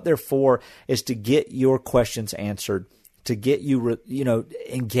 But what they're for is to get your questions answered to get you,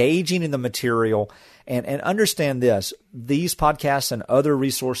 engaging in the material. And understand this, these podcasts and other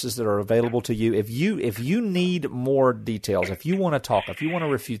resources that are available to you, if you need more details, if you want to talk, if you want to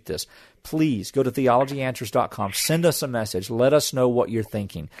refute this, please go to theologyanswers.com. Send us a message. Let us know what you're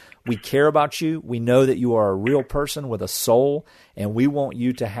thinking. We care about you. We know that you are a real person with a soul, and we want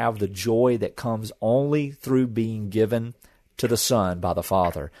you to have the joy that comes only through being given to the Son by the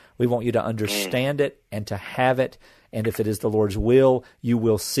Father. We want you to understand it and to have it. And if it is the Lord's will, you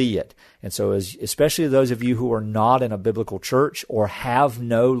will see it. And so especially those of you who are not in a biblical church or have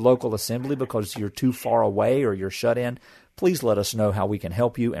no local assembly because you're too far away or you're shut in, please let us know how we can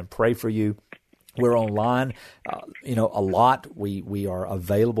help you and pray for you. We're online, a lot. We are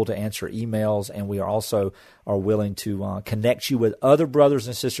available to answer emails, and we are willing to connect you with other brothers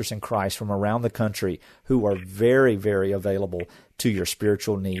and sisters in Christ from around the country who are very, very available to your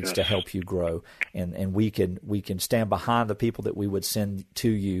spiritual needs to help you grow. And we can stand behind the people that we would send to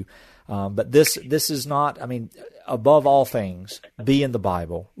you. But this is not, above all things, be in the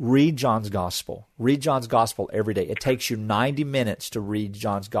Bible. Read John's Gospel. Read John's Gospel every day. It takes you 90 minutes to read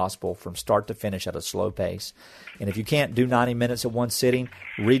John's Gospel from start to finish at a slow pace. And if you can't do 90 minutes at one sitting,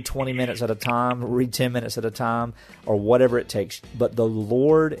 read 20 minutes at a time, read 10 minutes at a time, or whatever it takes. But the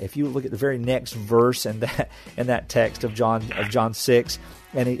Lord, if you look at the very next verse in that text of John 6,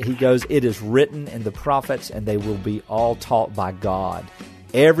 and he goes, "It is written in the prophets, and they will be all taught by God.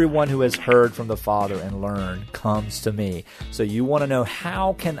 Everyone who has heard from the Father and learned comes to me." So you want to know,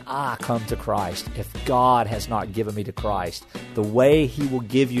 how can I come to Christ if God has not given me to Christ? The way He will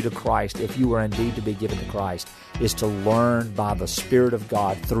give you to Christ, if you are indeed to be given to Christ, is to learn by the Spirit of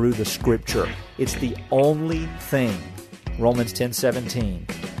God through the Scripture. It's the only thing, Romans 10:17,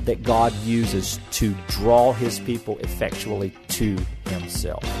 that God uses to draw His people effectually to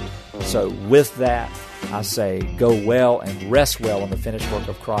Himself. So with that, I say, go well and rest well in the finished work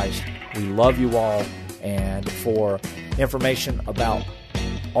of Christ. We love you all. And for information about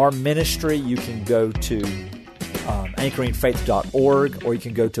our ministry, you can go to anchoringfaith.org, or you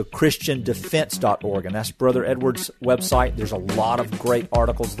can go to christiandefense.org, and that's Brother Edward's website. There's a lot of great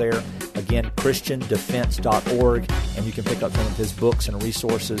articles there. Again, christiandefense.org, and you can pick up some of his books and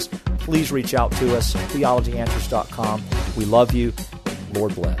resources. Please reach out to us, theologyanswers.com. We love you.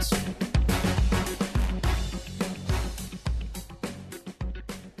 Lord bless.